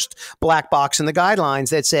first black box in the guidelines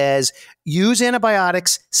that says use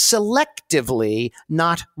antibiotics selectively,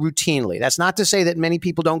 not routinely. That's not to say that many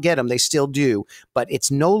people don't get them. They still do, but it's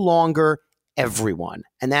no longer everyone.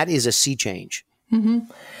 And that is a sea change. Mm-hmm.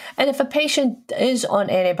 And if a patient is on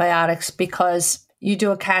antibiotics because you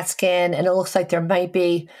do a CAT scan and it looks like there might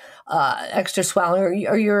be extra swelling,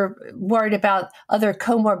 or you're worried about other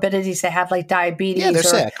comorbidities they have, like diabetes. Yeah, they're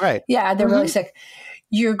sick, right? Yeah, they're really sick.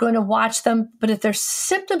 You're going to watch them. But if their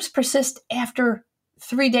symptoms persist after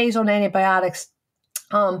 3 days on antibiotics,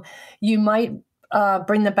 you might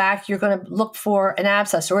bring them back. You're going to look for an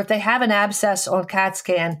abscess. Or if they have an abscess on CAT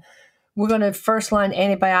scan, we're going to first line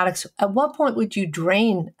antibiotics. At what point would you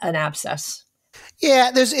drain an abscess?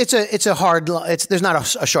 Yeah, there's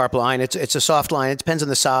not a sharp line. It's a soft line. It depends on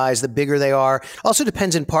the size. The bigger they are, also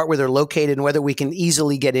depends in part where they're located and whether we can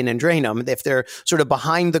easily get in and drain them. If they're sort of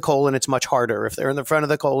behind the colon, it's much harder. If they're in the front of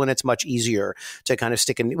the colon, it's much easier to kind of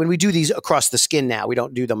stick in. When we do these across the skin now, we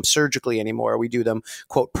don't do them surgically anymore. We do them,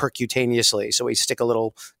 quote, percutaneously. So we stick a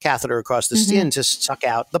little catheter across the skin to suck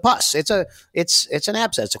out the pus. It's an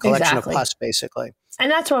abscess, a collection of pus, basically. And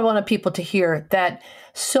that's what I wanted people to hear, that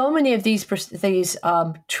so many of these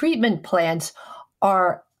treatment plans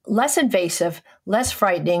are less invasive, less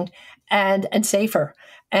frightening, and safer.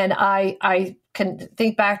 And I can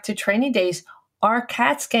think back to training days. Our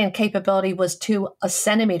CAT scan capability was to a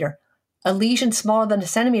centimeter. A lesion smaller than a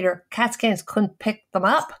centimeter, CAT scans couldn't pick them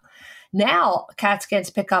up. Now, CAT scans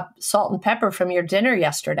pick up salt and pepper from your dinner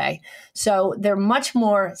yesterday. So they're much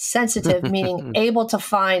more sensitive, meaning able to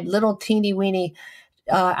find little teeny weeny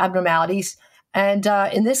abnormalities. And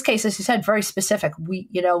in this case, as you said, very specific. We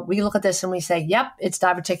look at this and we say, yep, it's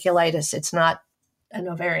diverticulitis. It's not an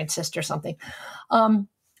ovarian cyst or something.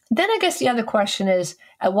 Then I guess the other question is,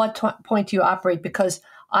 at what point do you operate? Because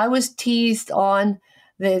I was teased on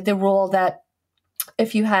the rule that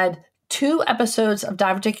if you had 2 episodes of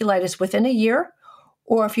diverticulitis within a year,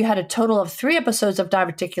 or if you had a total of 3 episodes of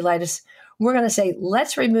diverticulitis, we're going to say,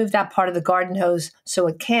 let's remove that part of the garden hose so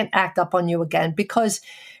it can't act up on you again, because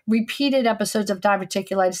repeated episodes of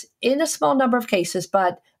diverticulitis in a small number of cases,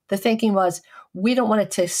 but the thinking was we don't want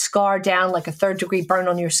it to scar down like a 3rd-degree burn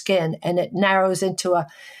on your skin, and it narrows into a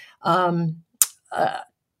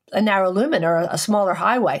narrow lumen or a smaller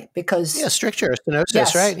highway because... Yeah, stricture,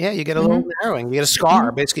 stenosis, right? Yeah, you get a little narrowing. You get a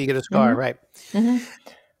scar. Basically, you get a scar, right?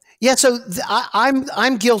 Yeah, so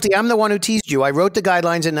I'm guilty. I'm the one who teased you. I wrote the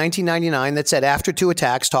guidelines in 1999 that said after 2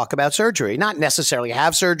 attacks, talk about surgery. Not necessarily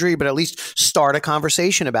have surgery, but at least start a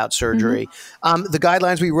conversation about surgery. The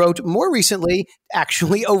guidelines we wrote more recently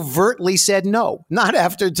actually overtly said no, not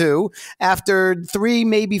after 2, after 3,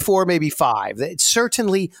 maybe 4, maybe 5. It's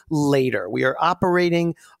certainly later. We are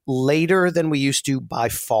operating later than we used to by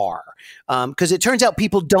far, because it turns out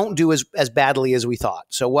people don't do as badly as we thought.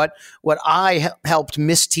 So what I helped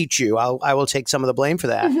misteach you, I will take some of the blame for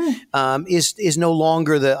that, is no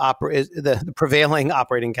longer the prevailing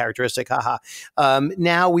operating characteristic.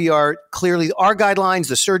 Now we are clearly, our guidelines,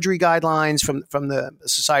 the surgery guidelines from the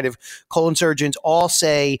Society of Colon Surgeons all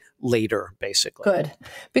say later, basically. Good,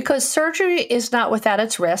 because surgery is not without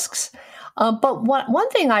its risks. But one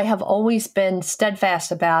thing I have always been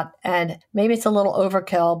steadfast about, and maybe it's a little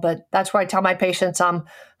overkill, but that's why I tell my patients I'm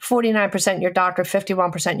 49% your doctor,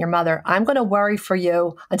 51% your mother. I'm going to worry for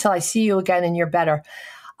you until I see you again and you're better.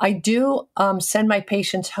 I do send my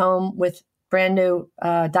patients home with brand new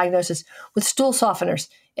diagnosis with stool softeners.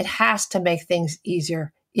 It has to make things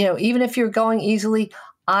easier. Even if you're going easily,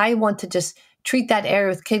 I want to just treat that area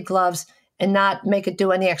with kid gloves and not make it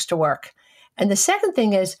do any extra work. And the second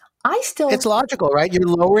thing is, it's logical, right? You're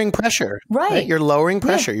lowering pressure. Right. You're lowering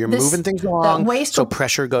pressure. You're moving things along, so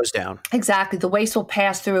pressure goes down. Exactly. The waste will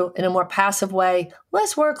pass through in a more passive way,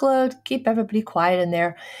 less workload, keep everybody quiet in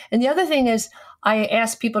there. And the other thing is, I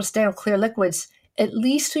ask people to stay on clear liquids, at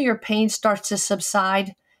least till your pain starts to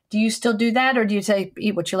subside. Do you still do that, or do you say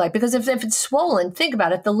eat what you like? Because if it's swollen, think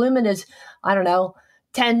about it. The lumen is,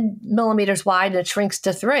 10 millimeters wide and it shrinks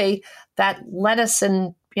to 3. That lettuce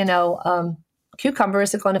and, cucumber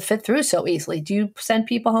isn't going to fit through so easily. Do you send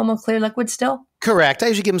people home on clear liquids still? Correct. I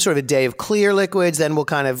usually give them sort of a day of clear liquids, then we'll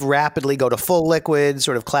kind of rapidly go to full liquids,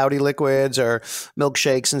 sort of cloudy liquids or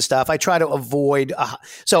milkshakes and stuff. I try to avoid,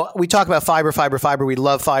 so we talk about fiber. We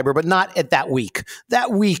love fiber, but not at that week. That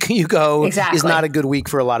week you go is not a good week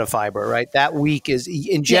for a lot of fiber, right? That week is,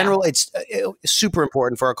 in general, it's super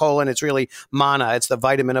important for our colon. It's really mana. It's the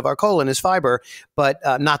vitamin of our colon is fiber, but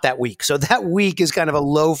not that week. So that week is kind of a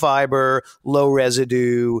low fiber, low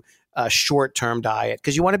residue, short-term diet,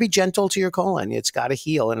 because you want to be gentle to your colon. It's got to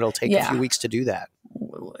heal, and it'll take a few weeks to do that.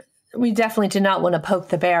 We definitely do not want to poke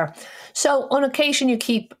the bear. So on occasion, you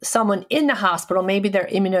keep someone in the hospital. Maybe they're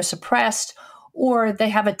immunosuppressed or they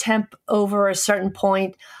have a temp over a certain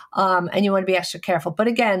point, and you want to be extra careful. But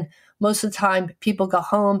again, most of the time, people go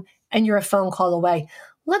home and you're a phone call away.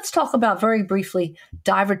 Let's talk about very briefly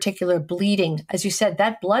diverticular bleeding. As you said,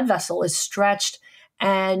 that blood vessel is stretched,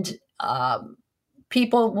 and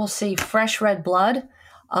people will see fresh red blood.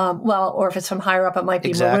 Or if it's from higher up, it might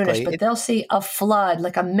be maroonish, but they'll see a flood,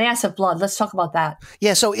 like a massive blood. Let's talk about that.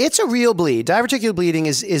 Yeah, so it's a real bleed. Diverticular bleeding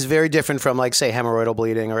is very different from, like, say, hemorrhoidal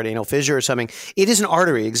bleeding or an anal fissure or something. It is an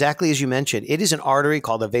artery, exactly as you mentioned. It is an artery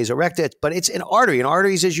called the vasa recta, but it's an artery. And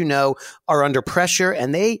arteries, as you know, are under pressure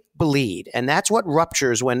and they bleed. And that's what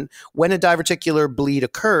ruptures when a diverticular bleed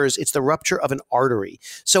occurs. It's the rupture of an artery.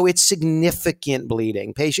 So it's significant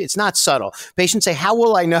bleeding. It's not subtle. Patients say, how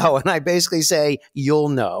will I know? And I basically say, you'll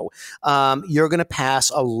know. You're going to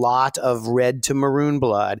pass a lot of red to maroon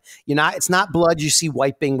blood. It's not blood you see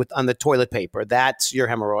wiping on the toilet paper. That's your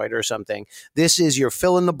hemorrhoid or something. This is you're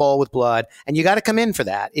filling the bowl with blood, and you got to come in for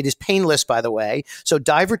that. It is painless, by the way. So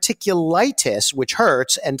diverticulitis, which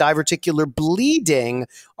hurts, and diverticular bleeding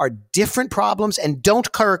are different problems and don't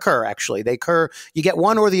occur, actually. They occur, you get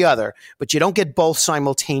one or the other, but you don't get both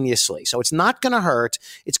simultaneously. So it's not going to hurt.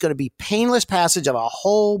 It's going to be painless passage of a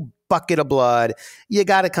whole bucket of blood. You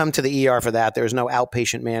got to come to the ER for that. There's no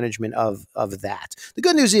outpatient management of that. The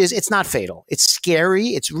good news is it's not fatal. It's scary.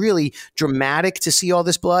 It's really dramatic to see all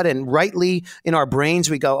this blood. And rightly in our brains,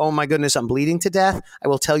 we go, oh my goodness, I'm bleeding to death. I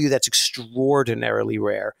will tell you that's extraordinarily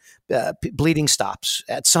rare. Bleeding stops.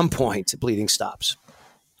 At some point, bleeding stops.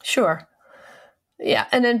 Sure. Yeah.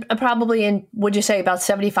 And then probably would you say about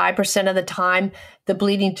 75% of the time, the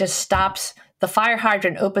bleeding just stops. The fire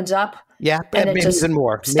hydrant opens up. Yeah, and maybe even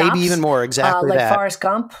more. Stops, maybe even more. Exactly like that. Forrest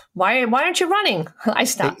Gump. Why aren't you running? I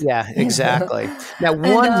stopped. Yeah, exactly. Now,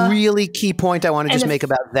 one really key point I want to just make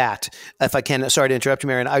about that, if I can. Sorry to interrupt you,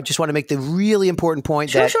 Marianne. I just want to make the really important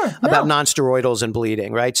point about nonsteroidals and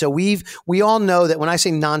bleeding, right? So we all know that when I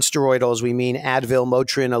say nonsteroidals, we mean Advil,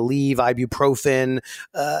 Motrin, Aleve, ibuprofen,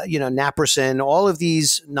 naproxen, all of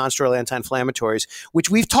these nonsteroidal anti-inflammatories,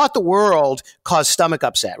 which we've taught the world cause stomach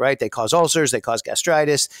upset, right? They cause ulcers, they cause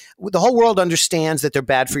gastritis. The whole world understands that they're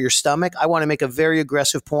bad for your stomach. I want to make a very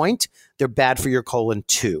aggressive point. They're bad for your colon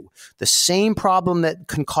too. The same problem that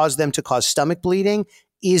can cause them to cause stomach bleeding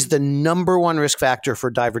is the number one risk factor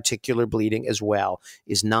for diverticular bleeding as well,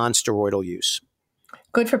 is nonsteroidal use.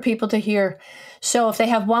 Good for people to hear. So if they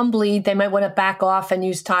have one bleed, they might want to back off and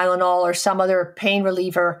use Tylenol or some other pain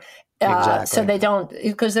reliever. Exactly. So they don't,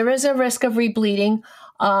 because there is a risk of rebleeding.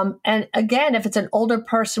 And again, if it's an older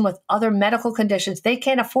person with other medical conditions, they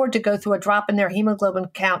can't afford to go through a drop in their hemoglobin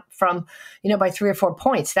count from, by 3 or 4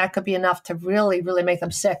 points. That could be enough to really, really make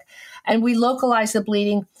them sick. And we localize the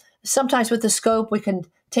bleeding. Sometimes with the scope, we can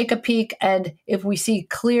take a peek. And if we see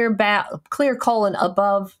clear colon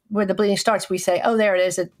above where the bleeding starts, we say, oh, there it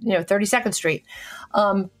is at 32nd Street.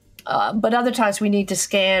 But other times we need to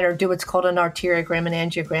scan or do what's called an arteriogram and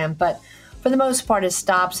angiogram. But for the most part, it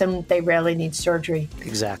stops and they rarely need surgery.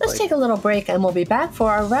 Exactly. Let's take a little break and we'll be back for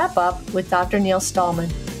our wrap-up with Dr. Neil Stallman.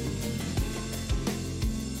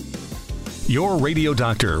 Your Radio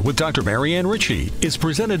Doctor with Dr. Marianne Ritchie is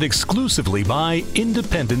presented exclusively by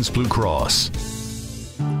Independence Blue Cross.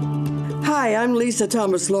 Hi, I'm Lisa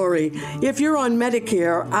Thomas-Laurie. If you're on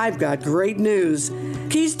Medicare, I've got great news.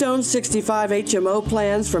 Keystone 65 HMO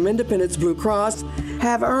plans from Independence Blue Cross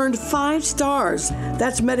have earned 5 stars.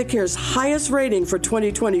 That's Medicare's highest rating for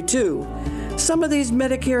 2022. Some of these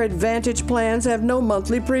Medicare Advantage plans have no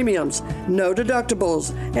monthly premiums, no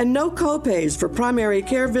deductibles, and no copays for primary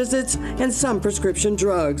care visits and some prescription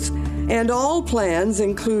drugs. And all plans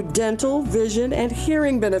include dental, vision, and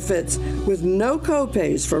hearing benefits with no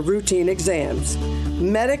copays for routine exams.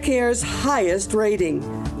 Medicare's highest rating,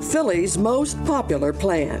 Philly's most popular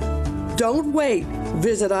plan. Don't wait.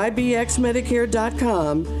 Visit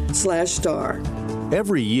ibxmedicare.com/star.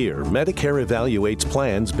 Every year, Medicare evaluates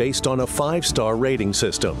plans based on a 5-star rating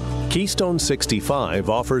system. Keystone 65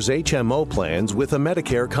 offers HMO plans with a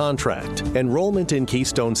Medicare contract. Enrollment in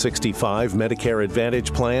Keystone 65 Medicare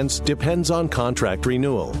Advantage plans depends on contract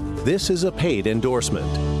renewal. This is a paid endorsement.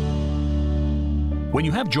 When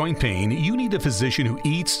you have joint pain, you need a physician who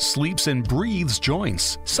eats, sleeps, and breathes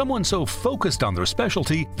joints. Someone so focused on their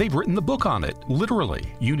specialty, they've written the book on it, literally.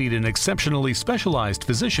 You need an exceptionally specialized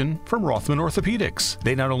physician from Rothman Orthopedics.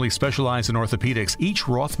 They not only specialize in orthopedics, each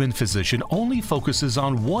Rothman physician only focuses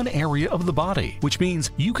on one area of the body, which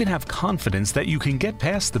means you can have confidence that you can get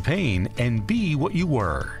past the pain and be what you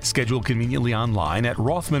were. Schedule conveniently online at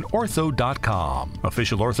RothmanOrtho.com,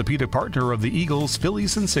 official orthopedic partner of the Eagles,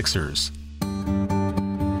 Phillies, and Sixers.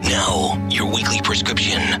 Now, your weekly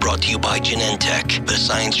prescription brought to you by Genentech, the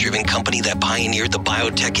science-driven company that pioneered the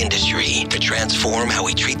biotech industry to transform how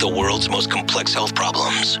we treat the world's most complex health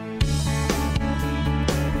problems.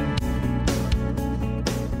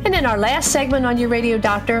 And in our last segment on Your Radio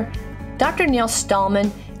Doctor, Dr. Neil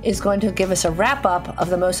Stallman is going to give us a wrap-up of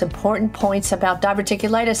the most important points about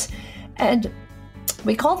diverticulitis. And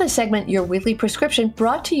we call this segment Your Weekly Prescription,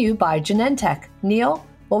 brought to you by Genentech. Neil,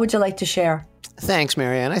 what would you like to share? Thanks,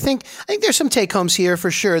 Marianne. I think there's some take-homes here for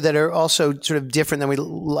sure that are also sort of different than we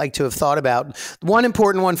like to have thought about. One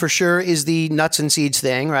important one for sure is the nuts and seeds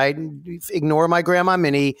thing, right? Ignore my Grandma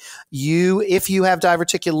Minnie. If you have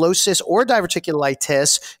diverticulosis or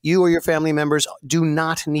diverticulitis, you or your family members do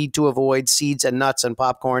not need to avoid seeds and nuts and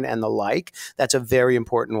popcorn and the like. That's a very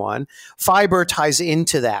important one. Fiber ties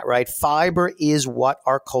into that, right? Fiber is what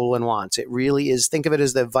our colon wants. It really is. Think of it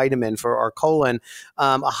as the vitamin for our colon.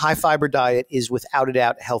 A high fiber diet is without a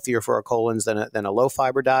doubt healthier for our colons than a low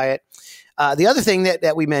fiber diet. The other thing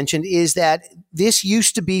that we mentioned is that this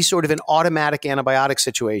used to be sort of an automatic antibiotic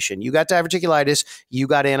situation. You got diverticulitis, you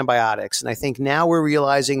got antibiotics. And I think now we're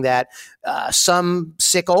realizing that some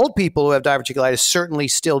sick old people who have diverticulitis certainly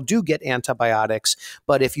still do get antibiotics.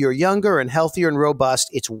 But if you're younger and healthier and robust,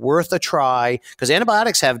 it's worth a try because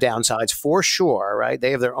antibiotics have downsides for sure, right?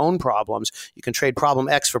 They have their own problems. You can trade problem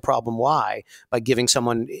X for problem Y by giving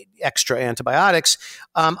someone extra antibiotics.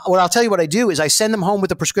 What I'll tell you what I do is I send them home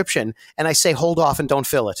with a prescription and I say, hold off and don't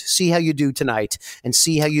fill it. See how you do tonight and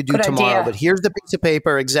see how you do tomorrow. But here's the piece of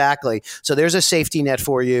paper. Exactly. So there's a safety net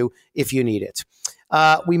for you if you need it.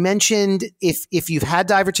 We mentioned if you've had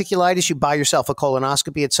diverticulitis, you buy yourself a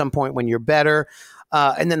colonoscopy at some point when you're better.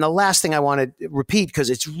 And then the last thing I want to repeat, because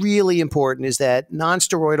it's really important, is that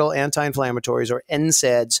nonsteroidal anti-inflammatories, or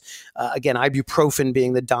NSAIDs, again, ibuprofen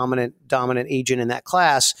being the dominant agent in that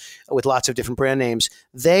class with lots of different brand names,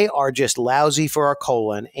 they are just lousy for our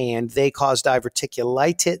colon, and they cause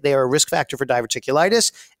diverticulitis. They are a risk factor for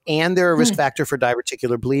diverticulitis, and they're a risk factor for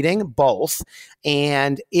diverticular bleeding, both.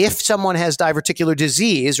 And if someone has diverticular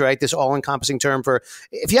disease, right, this all-encompassing term for,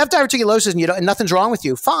 if you have diverticulosis and nothing's wrong with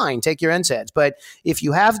you, fine, take your NSAIDs. But if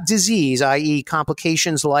you have disease, i.e.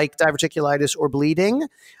 complications like diverticulitis or bleeding,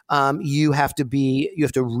 you have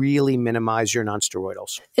to really minimize your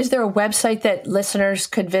nonsteroidals. Is there a website that listeners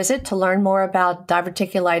could visit to learn more about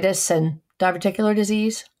diverticulitis and diverticular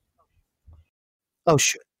disease? Oh,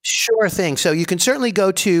 sure thing. So you can certainly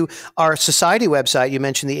go to our society website. You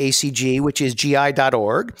mentioned the ACG, which is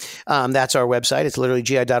gi.org. That's our website. It's literally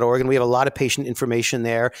gi.org, and we have a lot of patient information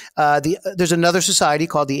there. There's another society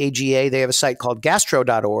called the AGA. They have a site called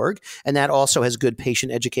gastro.org, and that also has good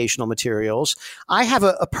patient educational materials. I have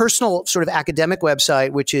a personal sort of academic website,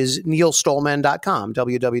 which is neilstollman.com,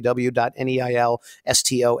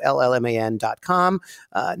 www.neilstollman.com.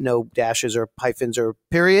 No dashes or hyphens or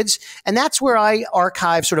periods. And that's where I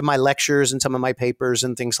archive sort of my lectures and some of my papers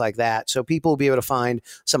and things like that. So people will be able to find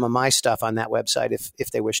some of my stuff on that website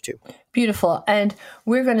if they wish to. Beautiful. And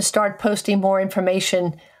we're going to start posting more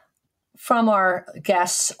information from our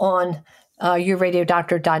guests on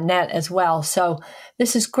yourradiodoctor.net as well. So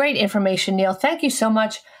this is great information, Neil. Thank you so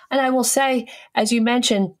much. And I will say, as you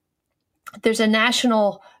mentioned, there's a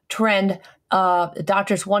national trend.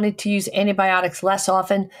 Doctors wanted to use antibiotics less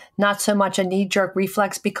often, not so much a knee-jerk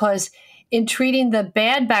reflex, because in treating the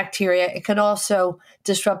bad bacteria, it can also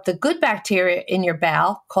disrupt the good bacteria in your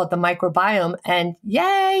bowel, called the microbiome. And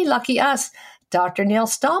yay, lucky us, Dr. Neil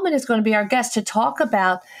Stollman is going to be our guest to talk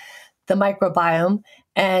about the microbiome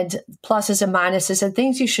and pluses and minuses and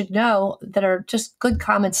things you should know that are just good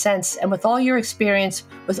common sense. And with all your experience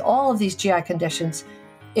with all of these GI conditions,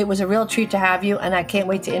 it was a real treat to have you, and I can't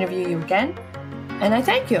wait to interview you again. And I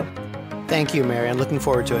thank you. Thank you, Mary. I'm looking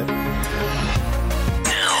forward to it.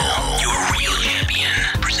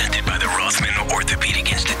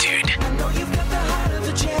 Orthopedic Institute.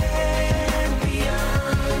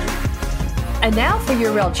 And now for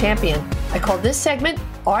Your Real Champion. I call this segment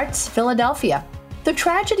Arts Philadelphia. The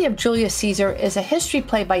Tragedy of Julius Caesar is a history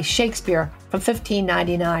play by Shakespeare from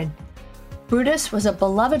 1599. Brutus was a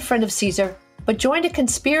beloved friend of Caesar, but joined a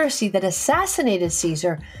conspiracy that assassinated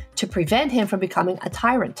Caesar to prevent him from becoming a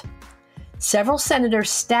tyrant. Several senators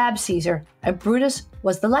stabbed Caesar, and Brutus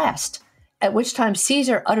was the last, at which time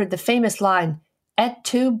Caesar uttered the famous line, "Et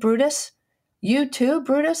tu, Brutus? You too,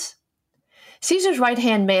 Brutus?" Caesar's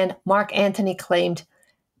right-hand man, Mark Antony, claimed,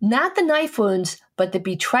 not the knife wounds, but the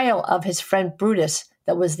betrayal of his friend Brutus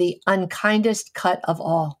that was the unkindest cut of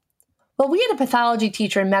all. Well, we had a pathology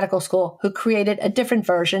teacher in medical school who created a different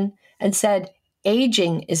version and said,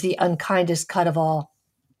 aging is the unkindest cut of all.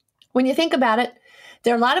 When you think about it,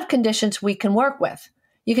 there are a lot of conditions we can work with.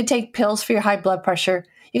 You can take pills for your high blood pressure.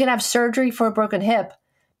 You can have surgery for a broken hip,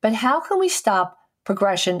 but how can we stop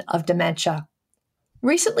progression of dementia?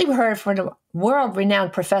 Recently, we heard from a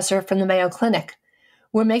world-renowned professor from the Mayo Clinic.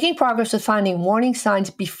 We're making progress with finding warning signs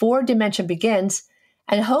before dementia begins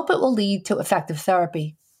and hope it will lead to effective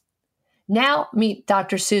therapy. Now meet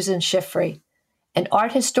Dr. Susan Schiffery, an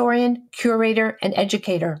art historian, curator, and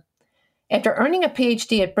educator. After earning a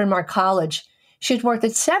PhD at Bryn Mawr College, she had worked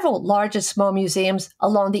at several large and small museums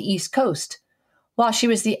along the East Coast. While she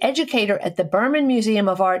was the educator at the Berman Museum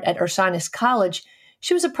of Art at Ursinus College,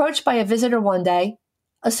 she was approached by a visitor one day,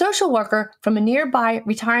 a social worker from a nearby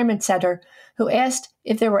retirement center, who asked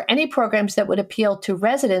if there were any programs that would appeal to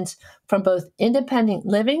residents from both independent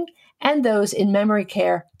living and those in memory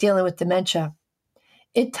care dealing with dementia.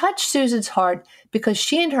 It touched Susan's heart because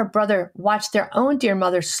she and her brother watched their own dear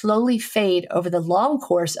mother slowly fade over the long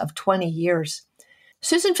course of 20 years.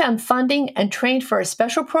 Susan found funding and trained for a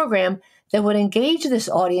special program that would engage this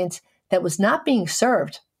audience that was not being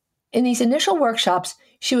served. In these initial workshops,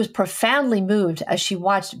 she was profoundly moved as she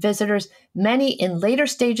watched visitors, many in later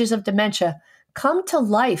stages of dementia, come to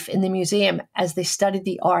life in the museum as they studied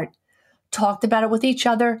the art, talked about it with each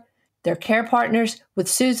other, their care partners, with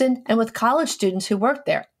Susan, and with college students who worked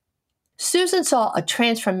there. Susan saw a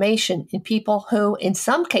transformation in people who, in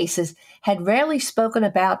some cases, had rarely spoken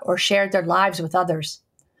about or shared their lives with others.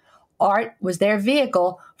 Art was their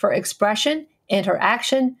vehicle for expression,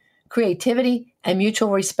 interaction, creativity, and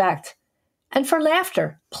mutual respect. And for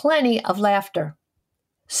laughter, plenty of laughter.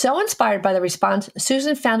 So inspired by the response,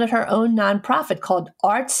 Susan founded her own nonprofit called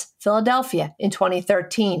Arts Philadelphia in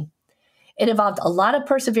 2013. It involved a lot of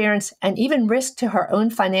perseverance and even risk to her own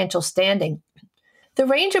financial standing. The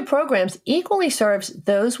range of programs equally serves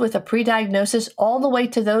those with a pre-diagnosis all the way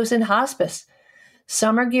to those in hospice.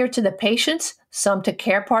 Some are geared to the patients, some to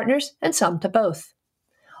care partners, and some to both.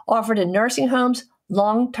 Offered in nursing homes,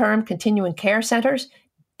 long-term continuing care centers,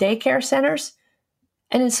 daycare centers,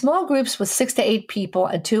 and in small groups with 6 to 8 people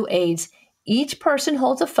and 2 aides, each person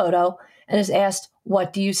holds a photo and is asked,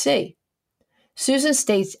 "What do you see?" Susan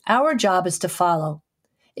states our job is to follow.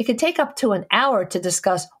 It can take up to an hour to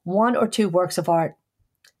discuss 1 or 2 works of art.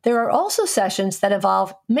 There are also sessions that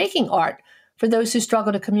involve making art for those who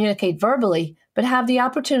struggle to communicate verbally but have the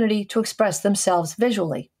opportunity to express themselves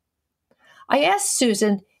visually. I asked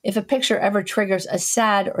Susan if a picture ever triggers a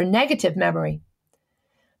sad or negative memory.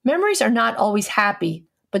 Memories are not always happy,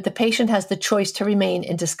 but the patient has the choice to remain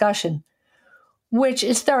in discussion, which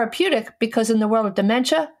is therapeutic because in the world of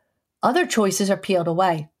dementia, other choices are peeled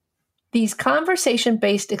away. These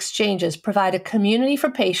conversation-based exchanges provide a community for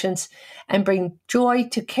patients and bring joy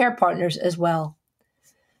to care partners as well.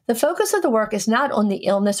 The focus of the work is not on the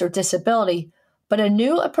illness or disability, but a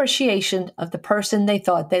new appreciation of the person they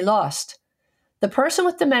thought they lost. The person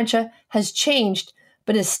with dementia has changed,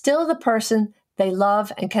 but is still the person they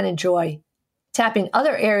love and can enjoy, tapping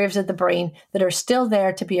other areas of the brain that are still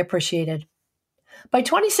there to be appreciated. By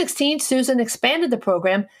 2016, Susan expanded the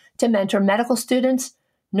program to mentor medical students,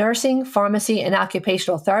 nursing, pharmacy, and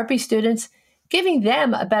occupational therapy students, giving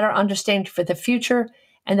them a better understanding for the future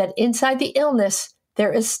and that inside the illness,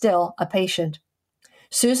 there is still a patient.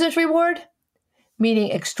 Susan's reward? Meeting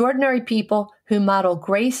extraordinary people who model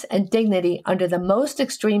grace and dignity under the most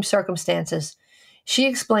extreme circumstances. She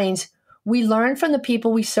explains, "We learn from the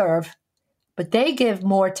people we serve, but they give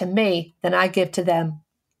more to me than I give to them."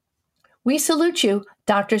 We salute you,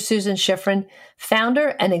 Dr. Susan Shiffrin, founder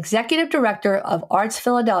and executive director of Arts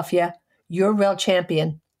Philadelphia, your real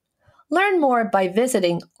champion. Learn more by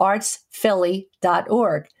visiting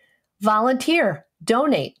artsphilly.org. Volunteer,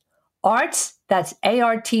 donate. Arts, that's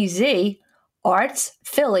ARTZ,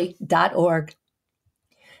 artsphilly.org.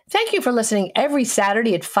 Thank you for listening every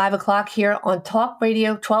Saturday at 5 o'clock here on Talk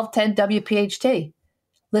Radio 1210 WPHT.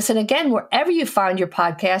 Listen again wherever you find your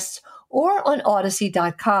podcasts or on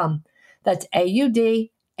Odyssey.com. That's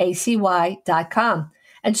AUDACY.com,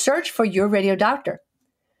 and search for Your Radio Doctor.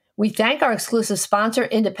 We thank our exclusive sponsor,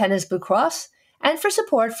 Independence Blue Cross, and for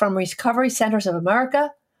support from Recovery Centers of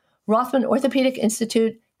America, Rothman Orthopedic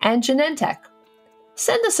Institute, and Genentech.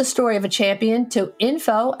 Send us a story of a champion to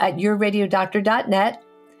info@yourradiodoctor.net.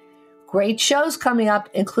 Great shows coming up,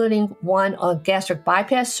 including one on gastric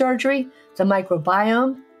bypass surgery, the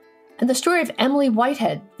microbiome, and the story of Emily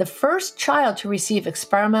Whitehead, the first child to receive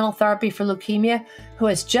experimental therapy for leukemia, who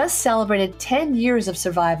has just celebrated 10 years of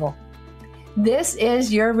survival. This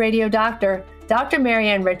is Your Radio Doctor, Dr.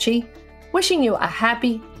 Marianne Ritchie, wishing you a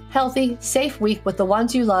happy, healthy, safe week with the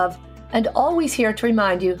ones you love, and always here to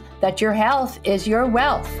remind you that your health is your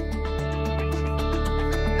wealth.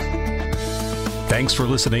 Thanks for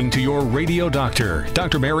listening to Your Radio Doctor,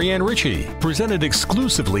 Dr. Marianne Ritchie, presented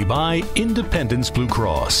exclusively by Independence Blue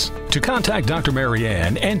Cross. To contact Dr.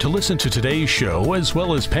 Marianne and to listen to today's show as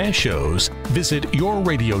well as past shows, visit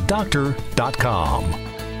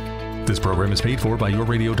yourradiodoctor.com. This program is paid for by Your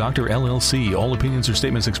Radio Doctor, LLC. All opinions or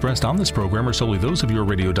statements expressed on this program are solely those of Your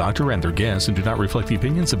Radio Doctor and their guests and do not reflect the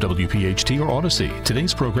opinions of WPHT or Odyssey.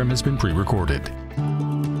 Today's program has been pre-recorded.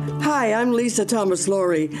 Hi, I'm Lisa Thomas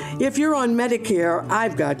Laurie. If you're on Medicare,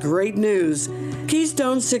 I've got great news.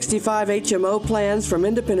 Keystone 65 HMO plans from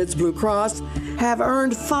Independence Blue Cross have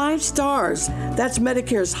earned 5 stars. That's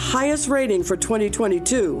Medicare's highest rating for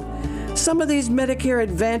 2022. Some of these Medicare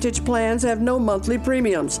Advantage plans have no monthly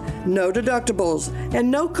premiums, no deductibles,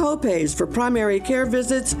 and no copays for primary care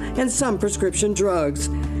visits and some prescription drugs.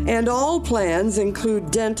 And all plans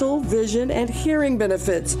include dental, vision, and hearing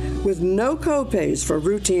benefits with no copays for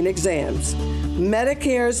routine exams.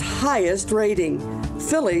 Medicare's highest rating,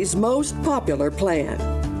 Philly's most popular plan.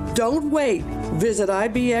 Don't wait. Visit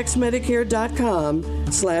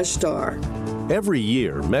ibxmedicare.com/star. Every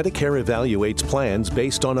year, Medicare evaluates plans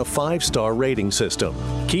based on a 5-star rating system.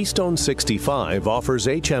 Keystone 65 offers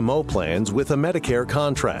HMO plans with a Medicare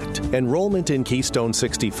contract. Enrollment in Keystone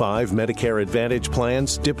 65 Medicare Advantage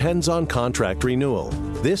plans depends on contract renewal.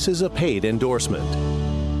 This is a paid endorsement.